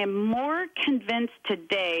 And I am more convinced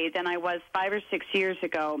today than I was 5 or 6 years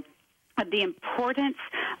ago of the importance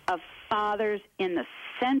of fathers in the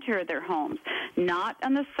center of their homes, not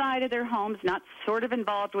on the side of their homes, not sort of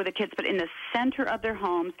involved with the kids, but in the center of their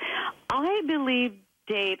homes. I believe,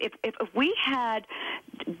 Dave, if we had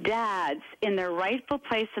dads in their rightful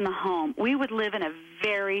place in the home, we would live in a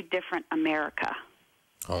very different America.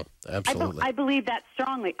 Oh, absolutely. I believe that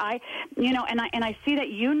strongly. And I see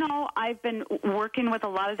that, I've been working with a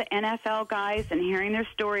lot of the NFL guys and hearing their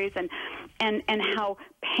stories and how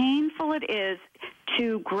painful it is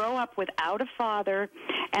to grow up without a father.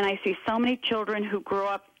 And I see so many children who grow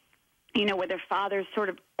up, where their father's sort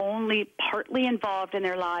of only partly involved in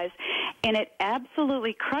their lives, and it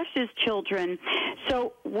absolutely crushes children.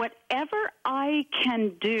 So whatever I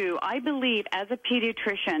can do, I believe as a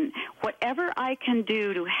pediatrician, whatever I can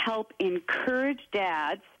do to help encourage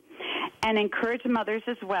dads and encourage mothers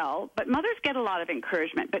as well, but mothers get a lot of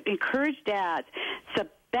encouragement, but encourage dads, it's the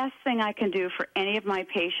best thing I can do for any of my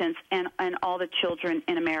patients and all the children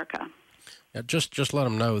in America. Yeah, just let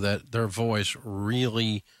them know that their voice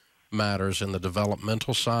really matters in the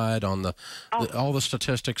developmental side, on all the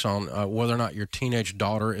statistics on whether or not your teenage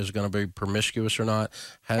daughter is going to be promiscuous or not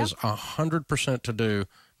has 100% to do,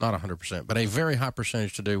 not 100%, but a very high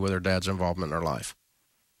percentage to do with their dad's involvement in their life.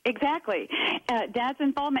 Exactly. Dad's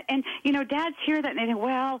involvement. And, dads hear that and they think,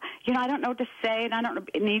 well, I don't know what to say, and I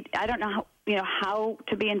don't know how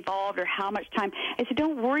to be involved or how much time. I said,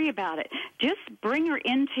 don't worry about it. Just bring her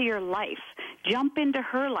into your life. Jump into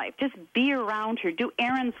her life. Just be around her. Do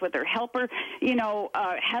errands with her. Help her,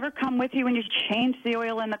 have her come with you when you change the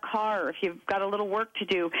oil in the car, or if you've got a little work to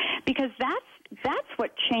do. Because that's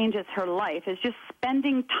what changes her life, is just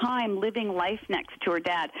spending time living life next to her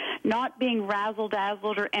dad, not being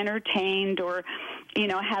razzle-dazzled or entertained or,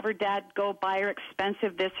 have her dad go buy her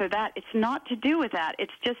expensive this or that. It's not to do with that.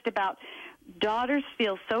 It's just about daughters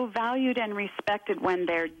feel so valued and respected when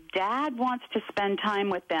their dad wants to spend time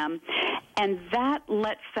with them, and that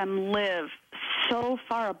lets them live so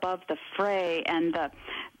far above the fray and the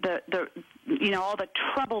all the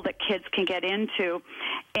trouble that kids can get into.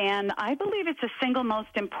 And I believe it's the single most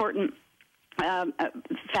important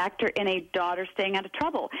factor in a daughter staying out of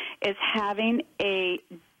trouble is having a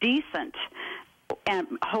decent and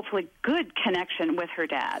hopefully good connection with her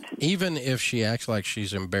dad. Even if she acts like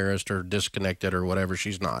she's embarrassed or disconnected or whatever,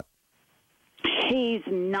 she's not. She's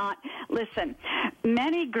not. Listen,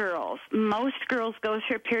 most girls go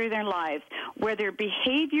through a period of their lives where their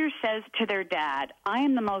behavior says to their dad, I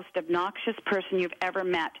am the most obnoxious person you've ever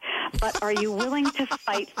met, but are you willing to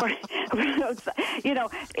fight for,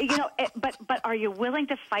 but are you willing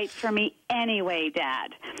to fight for me anyway,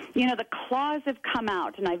 Dad? The claws have come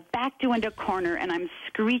out and I've backed you into a corner and I'm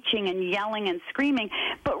screeching and yelling and screaming,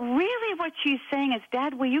 but really what she's saying is,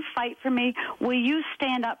 Dad, will you fight for me? Will you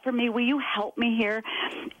stand up for me? Will you help me here?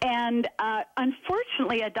 And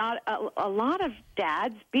unfortunately, a lot of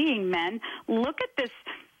dads, being men, look at this,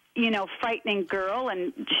 frightening girl,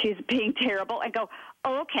 and she's being terrible, and go,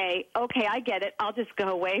 oh, okay, I get it. I'll just go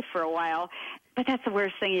away for a while. But that's the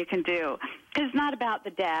worst thing you can do, because it's not about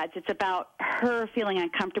the dads. It's about her feeling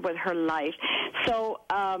uncomfortable with her life. So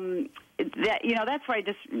that's why I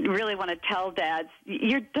just really want to tell dads,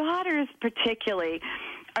 your daughters particularly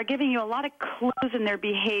are giving you a lot of clues in their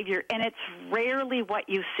behavior, and it's rarely what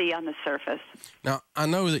you see on the surface. Now, I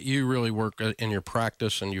know that you really work in your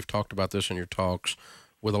practice, and you've talked about this in your talks,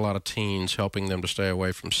 with a lot of teens, helping them to stay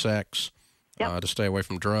away from sex, to stay away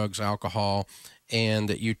from drugs, alcohol, and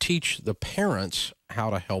that you teach the parents how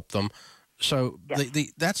to help them. So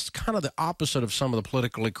that's kind of the opposite of some of the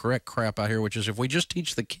politically correct crap out here, which is if we just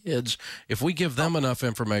teach the kids, if we give them enough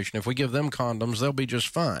information, if we give them condoms, they'll be just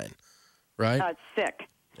fine, right? It's sick.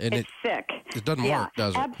 It's sick. It doesn't work,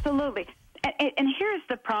 does it? Absolutely. And here's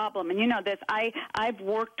the problem, and you know this. I've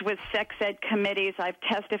worked with sex ed committees. I've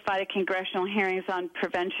testified at congressional hearings on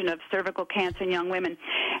prevention of cervical cancer in young women.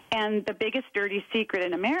 And the biggest dirty secret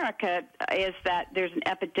in America is that there's an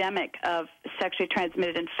epidemic of sexually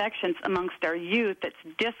transmitted infections amongst our youth that's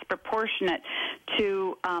disproportionate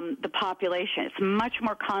to the population. It's much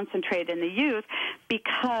more concentrated in the youth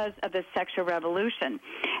because of the sexual revolution.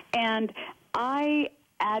 And I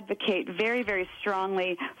advocate very, very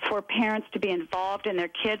strongly for parents to be involved in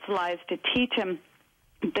their kids' lives, to teach them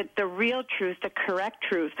the real truth, the correct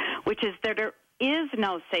truth, which is that there is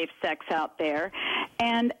no safe sex out there.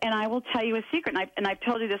 And I will tell you a secret, and I've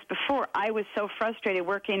told you this before. I was so frustrated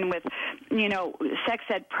working with, sex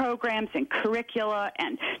ed programs and curricula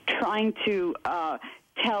and trying to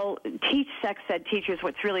teach sex ed teachers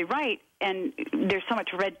what's really right. And there's so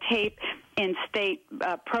much red tape in state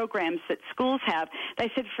programs that schools have.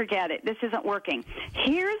 They said, forget it. This isn't working.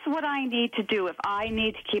 Here's what I need to do if I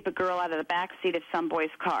need to keep a girl out of the back seat of some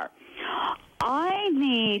boy's car. I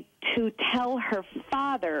need to tell her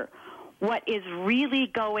father what is really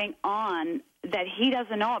going on that he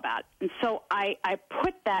doesn't know about. And so I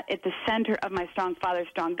put that at the center of my Strong Father,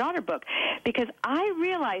 Strong Daughter book, because I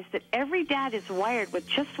realize that every dad is wired with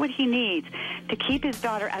just what he needs to keep his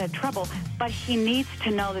daughter out of trouble, but he needs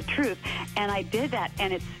to know the truth. And I did that,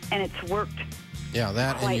 and it's worked. Yeah,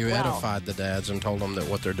 that, and you well. edified the dads and told them that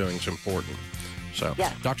what they're doing is important. So,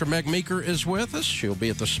 yes. Dr. Meg Meeker is with us. She'll be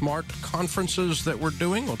at the SMART conferences that we're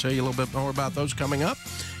doing. We'll tell you a little bit more about those coming up.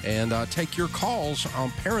 And take your calls on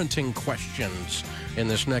parenting questions in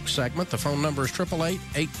this next segment. The phone number is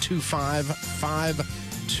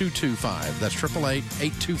 888-825-5225. That's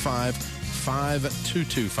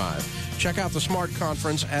 888-825-5225. Check out the SMART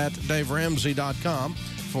conference at DaveRamsey.com.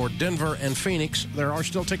 For Denver and Phoenix, there are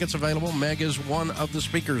still tickets available. Meg is one of the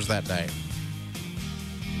speakers that day.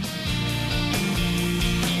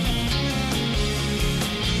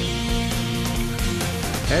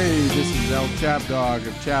 Hey, this is El Chabdog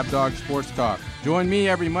of Chabdog Sports Talk. Join me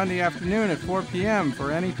every Monday afternoon at 4 p.m. for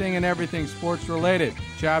anything and everything sports related.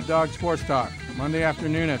 Chabdog Sports Talk, Monday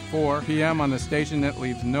afternoon at 4 p.m. on the station that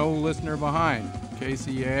leaves no listener behind,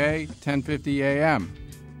 KCAA 1050 AM.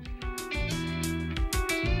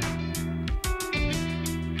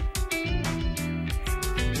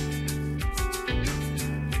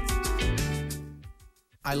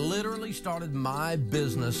 I literally started my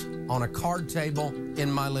business on a card table in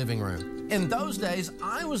my living room. In those days,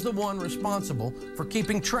 I was the one responsible for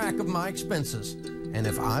keeping track of my expenses. And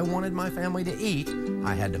if I wanted my family to eat,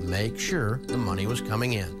 I had to make sure the money was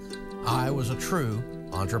coming in. I was a true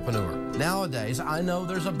entrepreneur. Nowadays, I know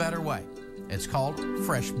there's a better way. It's called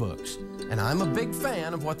FreshBooks, and I'm a big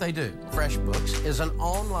fan of what they do. FreshBooks is an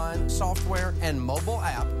online software and mobile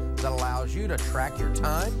app that allows you to track your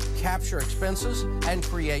time, capture expenses, and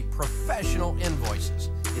create professional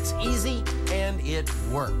invoices. It's easy and it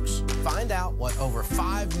works. Find out what over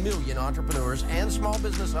 5 million entrepreneurs and small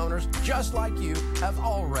business owners just like you have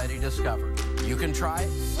already discovered. You can try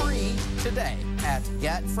it free today at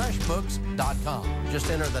getfreshbooks.com.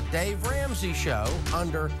 Just enter the Dave Ramsey Show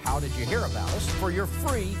under How Did You Hear About Us for your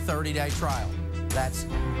free 30-day trial. That's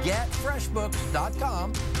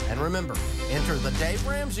getfreshbooks.com. And remember, enter the Dave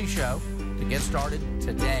Ramsey Show to get started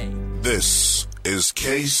today. This is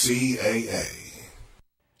KCAA.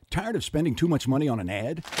 Tired of spending too much money on an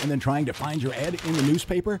ad and then trying to find your ad in the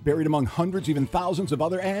newspaper, buried among hundreds, even thousands of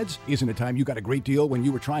other ads? Isn't it time you got a great deal when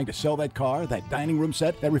you were trying to sell that car, that dining room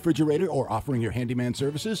set, that refrigerator, or offering your handyman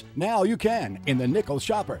services? Now you can in the Nickel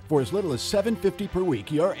Shopper. For as little as $7.50 per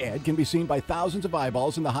week, your ad can be seen by thousands of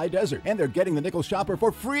eyeballs in the high desert, and they're getting the Nickel Shopper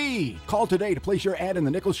for free. Call today to place your ad in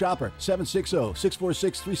the Nickel Shopper,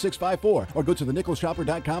 760-646-3654, or go to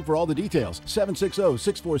thenickelshopper.com for all the details,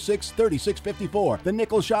 760-646-3654. The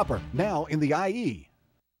Nickel Shopper. Now in the IE.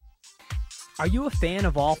 Are you a fan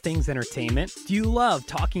of all things entertainment? Do you love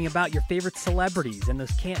talking about your favorite celebrities and those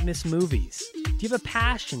can't-miss movies? Do you have a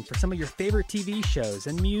passion for some of your favorite TV shows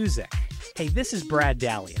and music? Hey, this is Brad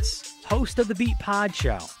Dalius, host of The Beat Pod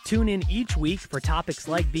Show. Tune in each week for topics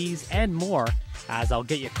like these and more, as I'll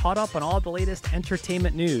get you caught up on all the latest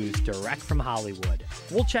entertainment news direct from Hollywood.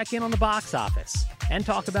 We'll check in on the box office and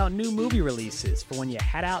talk about new movie releases for when you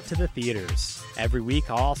head out to the theaters. Every week,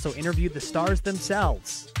 I'll also interview the stars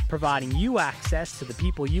themselves, providing you access to the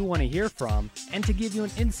people you want to hear from and to give you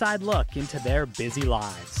an inside look into their busy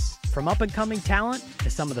lives. From up-and-coming talent to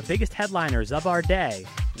some of the biggest headliners of our day,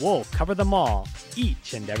 we'll cover them all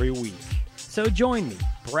each and every week. So join me,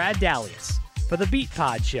 Brad Dalius, for The Beat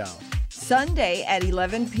Pod Show. Sunday at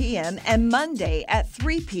 11 p.m. and Monday at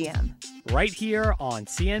 3 p.m. Right here on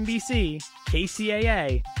CNBC,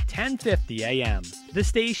 KCAA, 1050 AM, the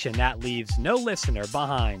station that leaves no listener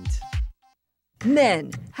behind. Men,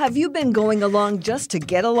 have you been going along just to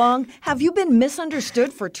get along? Have you been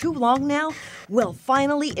misunderstood for too long now? Well,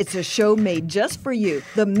 finally, it's a show made just for you.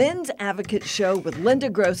 The Men's Advocate Show with Linda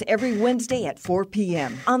Gross every Wednesday at 4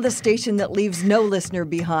 p.m. on the station that leaves no listener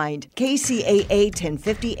behind, KCAA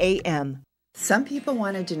 1050 AM. Some people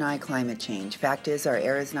want to deny climate change. Fact is, our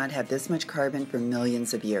air has not had this much carbon for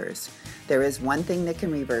millions of years. There is one thing that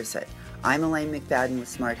can reverse it. I'm Elaine McFadden with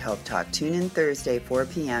Smart Health Talk. Tune in Thursday, 4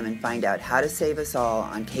 p.m. and find out how to save us all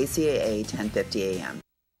on KCAA 1050 AM.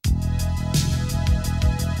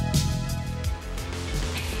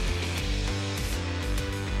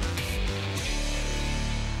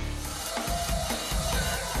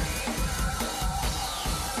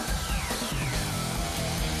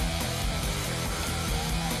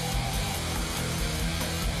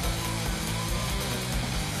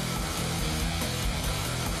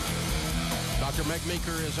 Dr. Meg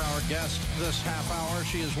Meeker is our guest this half hour.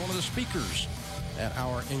 She is one of the speakers at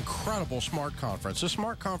our incredible SMART conference. This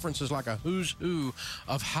SMART conference is like a who's who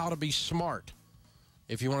of how to be smart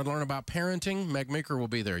If you want to learn about parenting, Meg Meeker will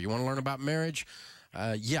be there. You want to learn about marriage?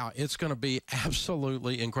 Yeah, it's going to be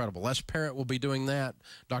absolutely incredible. Les Parrott will be doing that.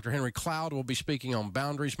 Dr. Henry Cloud will be speaking on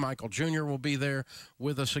boundaries. Michael Jr. will be there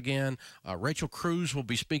with us again. Rachel Cruz will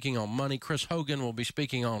be speaking on money. Chris Hogan will be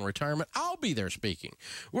speaking on retirement. I'll be there speaking.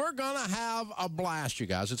 We're going to have a blast, you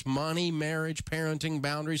guys. It's money, marriage, parenting,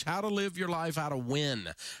 boundaries, how to live your life, how to win,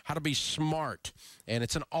 how to be smart. And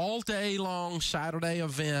it's an all-day long Saturday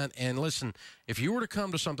event. And listen, if you were to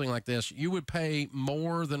come to something like this, you would pay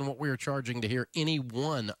more than what we are charging to hear any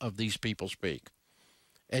one of these people speak.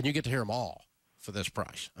 And you get to hear them all for this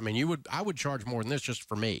price. I mean, I would charge more than this just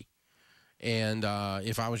for me. And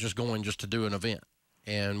if I was just going just to do an event.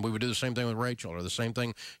 And we would do the same thing with Rachel, or the same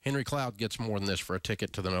thing. Henry Cloud gets more than this for a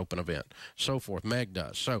ticket to an open event. So forth. Meg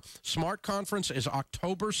does. So Smart Conference is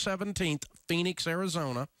October 17th, Phoenix,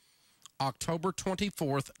 Arizona. October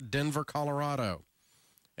 24th, Denver, Colorado.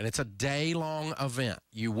 And it's a day-long event.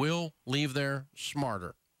 You will leave there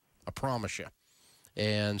smarter. I promise you.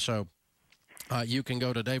 And so you can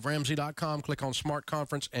go to DaveRamsey.com, click on Smart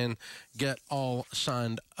Conference, and get all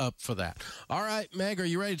signed up for that. All right, Meg, are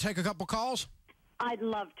you ready to take a couple calls? I'd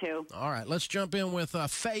love to. All right, let's jump in with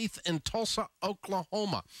Faith in Tulsa,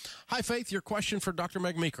 Oklahoma. Hi, Faith. Your question for Dr.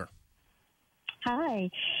 Meg Meeker. Hi.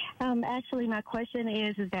 Actually, my question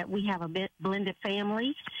is that we have a blended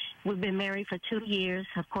family. We've been married for 2 years.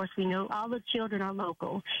 Of course, we know all the children are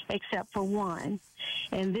local except for one.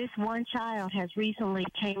 And this one child has recently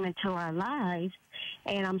came into our lives,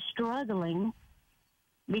 and I'm struggling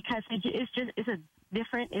because it's a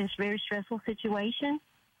different and it's a very stressful situation.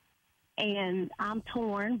 And I'm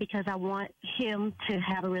torn because I want him to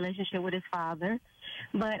have a relationship with his father.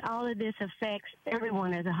 But all of this affects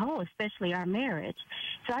everyone as a whole, especially our marriage.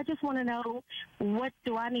 So I just want to know, what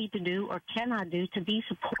do I need to do or can I do to be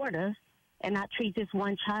supportive and not treat this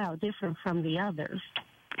one child different from the others?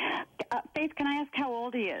 Faith, can I ask how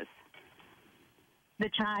old he is? The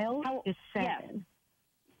child is 7.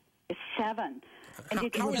 Yes. Is 7.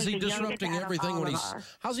 And How is he disrupting everything when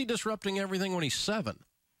how's he disrupting everything when he's 7?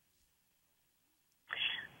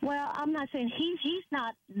 Well, I'm not saying he's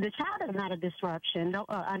not, the child is not a disruption.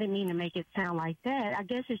 I didn't mean to make it sound like that. I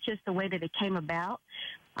guess it's just the way that it came about.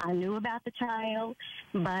 I knew about the child,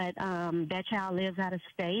 but that child lives out of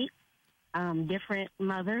state, different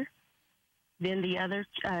mother than the other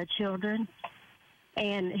children.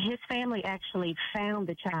 And his family actually found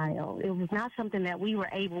the child. It was not something that we were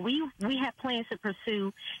able, we had plans to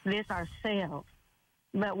pursue this ourselves.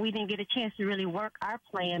 But we didn't get a chance to really work our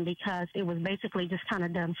plan because it was basically just kind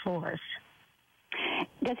of done for us.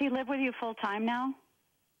 Does he live with you full time now?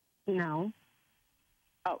 No.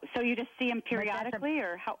 Oh, so you just see him periodically,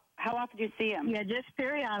 or how often do you see him? Yeah, just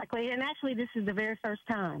periodically. And actually, this is the very first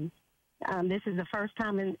time. This is the first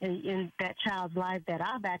time in that child's life that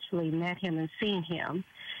I've actually met him and seen him.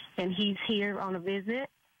 And he's here on a visit,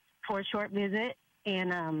 for a short visit,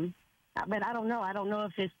 and but I don't know. I don't know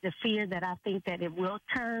if it's the fear that I think that it will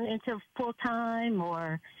turn into full-time,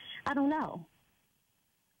 or I don't know.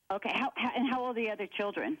 Okay. And how old are the other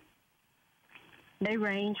children? They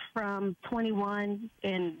range from 21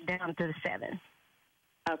 and down to 7.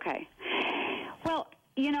 Okay. Well,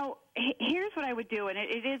 you know, here's what I would do, and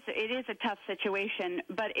it is a tough situation,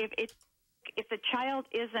 but if the child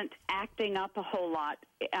isn't acting up a whole lot,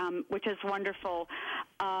 which is wonderful,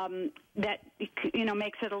 that, you know,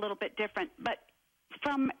 makes it a little bit different. But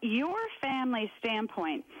from your family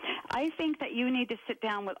standpoint, I think that you need to sit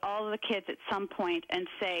down with all of the kids at some point and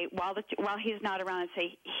say, while he's not around, and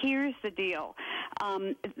say, here's the deal.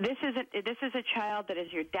 This is a child that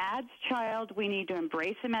is your dad's child. We need to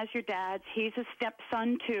embrace him as your dad's. He's a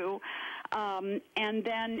stepson too. And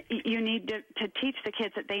then you need to teach the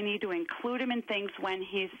kids that they need to include him in things when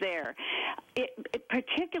he's there. It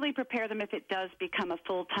particularly prepare them if it does become a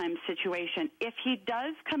full-time situation. If he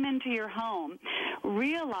does come into your home,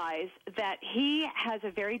 realize that he has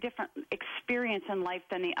a very different experience in life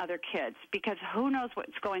than the other kids, because who knows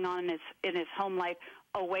what's going on in his home life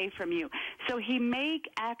away from you. So he may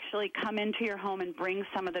actually come into your home and bring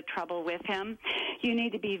some of the trouble with him. You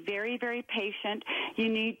need to be very, very patient. You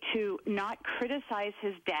need to not criticize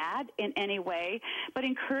his dad in any way, but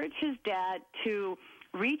encourage his dad to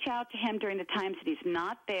reach out to him during the times that he's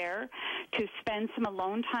not there, to spend some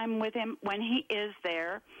alone time with him when he is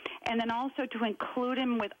there, and then also to include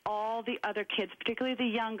him with all the other kids, particularly the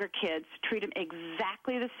younger kids, treat him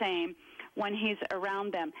exactly the same when he's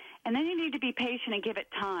around them. And then you need to be patient and give it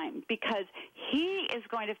time, because he is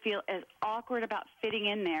going to feel as awkward about fitting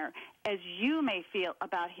in there as you may feel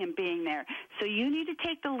about him being there. So you need to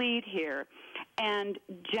take the lead here and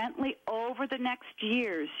gently over the next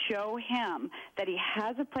years show him that he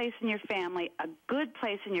has a place in your family, a good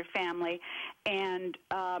place in your family, and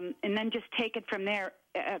then just take it from there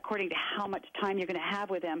according to how much time you're going to have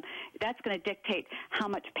with him. That's going to dictate how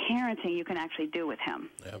much parenting you can actually do with him.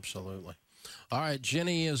 Absolutely. All right,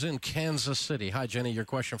 Jenny is in Kansas City. Hi, Jenny. Your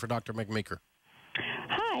question for Dr. McMeeker.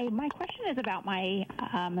 Hi, my question is about my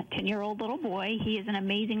 10-year-old little boy. He is an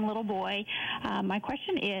amazing little boy. My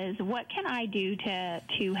question is, what can I do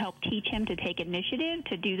to help teach him to take initiative,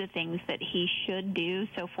 to do the things that he should do?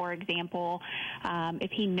 So, for example,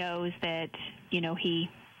 if he knows that, he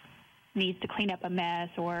needs to clean up a mess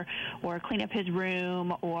or clean up his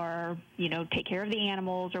room or, take care of the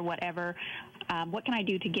animals or whatever, what can I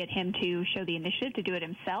do to get him to show the initiative to do it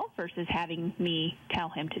himself versus having me tell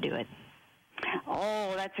him to do it?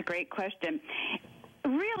 Oh, that's a great question.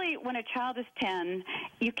 Really, when a child is 10,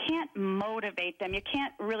 you can't motivate them. You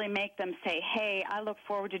can't really make them say, hey, I look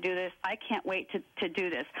forward to do this. I can't wait to do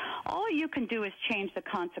this. All you can do is change the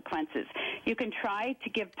consequences. You can try to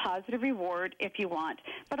give positive reward if you want,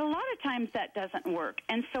 but a lot of times that doesn't work.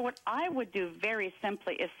 And so what I would do very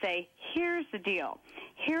simply is say, here's the deal.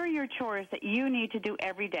 Here are your chores that you need to do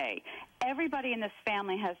every day. Everybody in this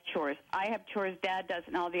family has chores. I have chores, Dad does,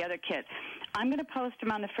 and all the other kids. I'm going to post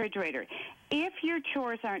them on the refrigerator. If your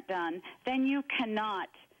chores aren't done, then you cannot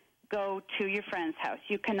go to your friend's house.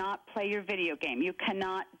 You cannot play your video game. You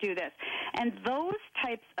cannot do this. And those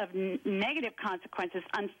types of negative consequences,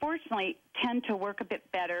 unfortunately, tend to work a bit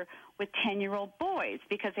better with 10-year-old boys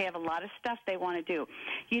because they have a lot of stuff they want to do.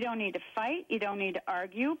 You don't need to fight. You don't need to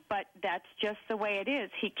argue, but that's just the way it is.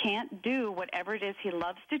 He can't do whatever it is he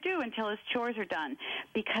loves to do until his chores are done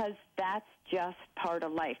because that's just part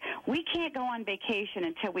of life. We can't go on vacation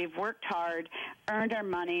until we've worked hard, earned our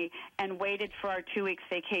money, and waited for our 2 weeks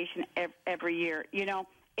vacation every year.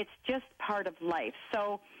 It's just part of life.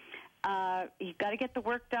 So you've got to get the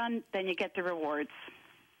work done, then you get the rewards.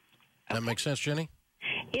 That makes sense, Jenny?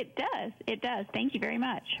 It does. It does. Thank you very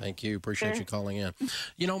much. Thank you. Appreciate you calling in.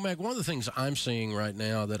 Meg, one of the things I'm seeing right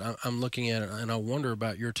now that I'm looking at, and I wonder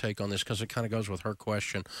about your take on this because it kind of goes with her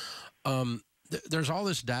question. There's all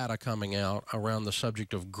this data coming out around the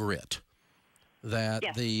subject of grit. That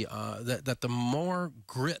that the more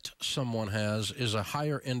grit someone has is a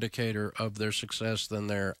higher indicator of their success than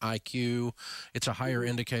their IQ. It's a higher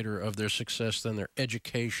indicator of their success than their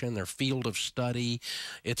education, their field of study.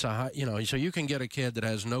 It's so you can get a kid that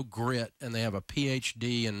has no grit and they have a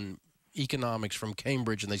PhD in economics from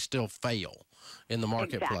Cambridge and they still fail in the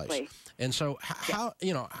marketplace. Exactly. And so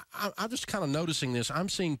I'm just kind of noticing this. I'm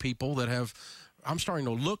seeing people I'm starting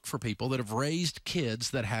to look for people that have raised kids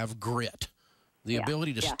that have grit. The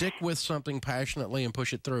ability to stick with something passionately and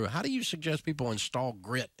push it through. How do you suggest people install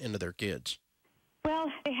grit into their kids?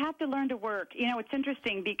 Well, they have to learn to work. It's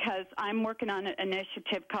interesting because I'm working on an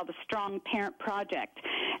initiative called the Strong Parent Project.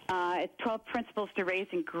 It's 12 principles to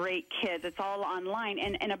raising great kids. It's all online.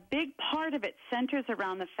 And a big part of it centers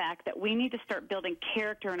around the fact that we need to start building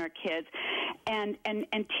character in our kids and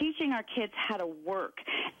teaching our kids how to work.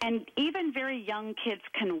 And even very young kids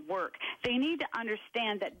can work. They need to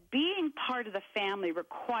understand that being part of the family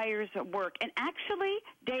requires work. And actually,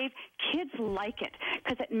 Dave, kids like it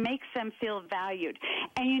because it makes them feel valued.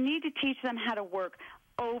 And you need to teach them how to work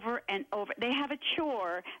over and over. They have a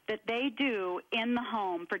chore that they do in the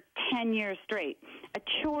home for 10 years straight, a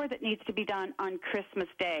chore that needs to be done on Christmas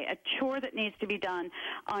Day, a chore that needs to be done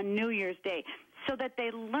on New Year's Day, so that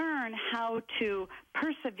they learn how to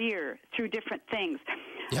persevere through different things.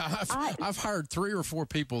 Yeah, I've hired 3 or 4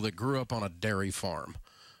 people that grew up on a dairy farm.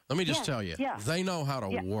 Let me just tell you, they know how to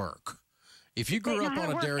work. If you grew up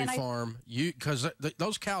on a dairy farm, because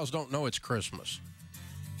those cows don't know it's Christmas.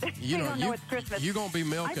 Don't know it's Christmas. You're going to be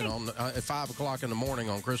milking at 5 o'clock in the morning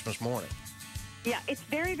on Christmas morning. Yeah, it's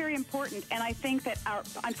very, very important, and I think that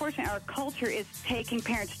unfortunately our culture is taking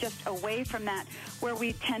parents just away from that, where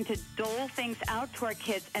we tend to dole things out to our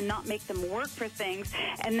kids and not make them work for things,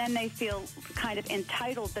 and then they feel kind of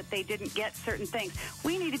entitled that they didn't get certain things.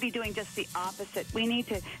 We need to be doing just the opposite. We need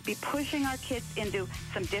to be pushing our kids into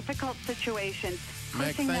some difficult situations,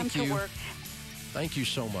 pushing them to work. Thank you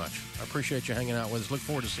so much. I appreciate you hanging out with us. Look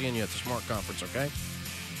forward to seeing you at the SMART Conference, okay?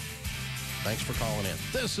 Thanks for calling in.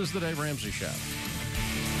 This is the Dave Ramsey Show.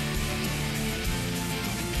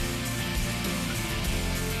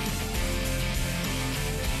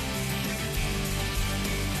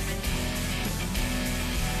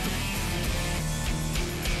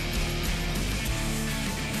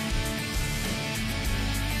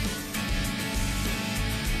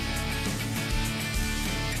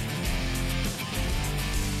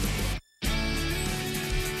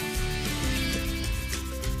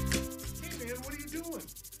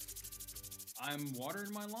 I'm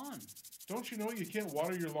watering my lawn. Don't you know you can't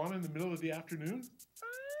water your lawn in the middle of the afternoon?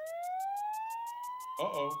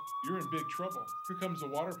 Uh-oh, you're in big trouble. Here comes the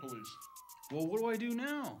water police. Well, what do I do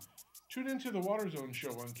now? Tune into the Water Zone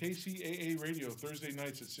show on KCAA Radio Thursday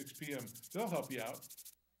nights at 6 p.m. They'll help you out.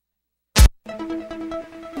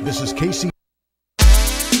 This is Kcaa.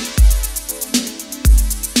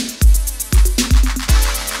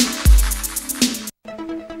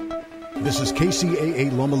 This is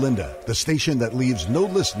KCAA Loma Linda, the station that leaves no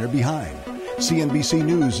listener behind. CNBC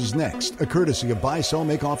News is next, a courtesy of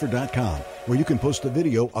buysellmakeoffer.com, where you can post a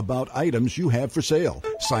video about items you have for sale.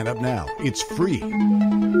 Sign up now. It's free.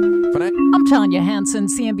 I'm Tanya Hansen,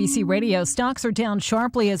 CNBC Radio. Stocks are down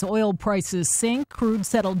sharply as oil prices sink. Crude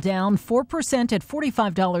settled down 4% at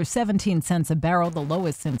 $45.17 a barrel, the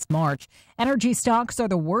lowest since March. Energy stocks are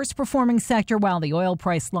the worst performing sector, while the oil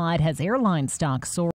price slide has airline stocks soaring.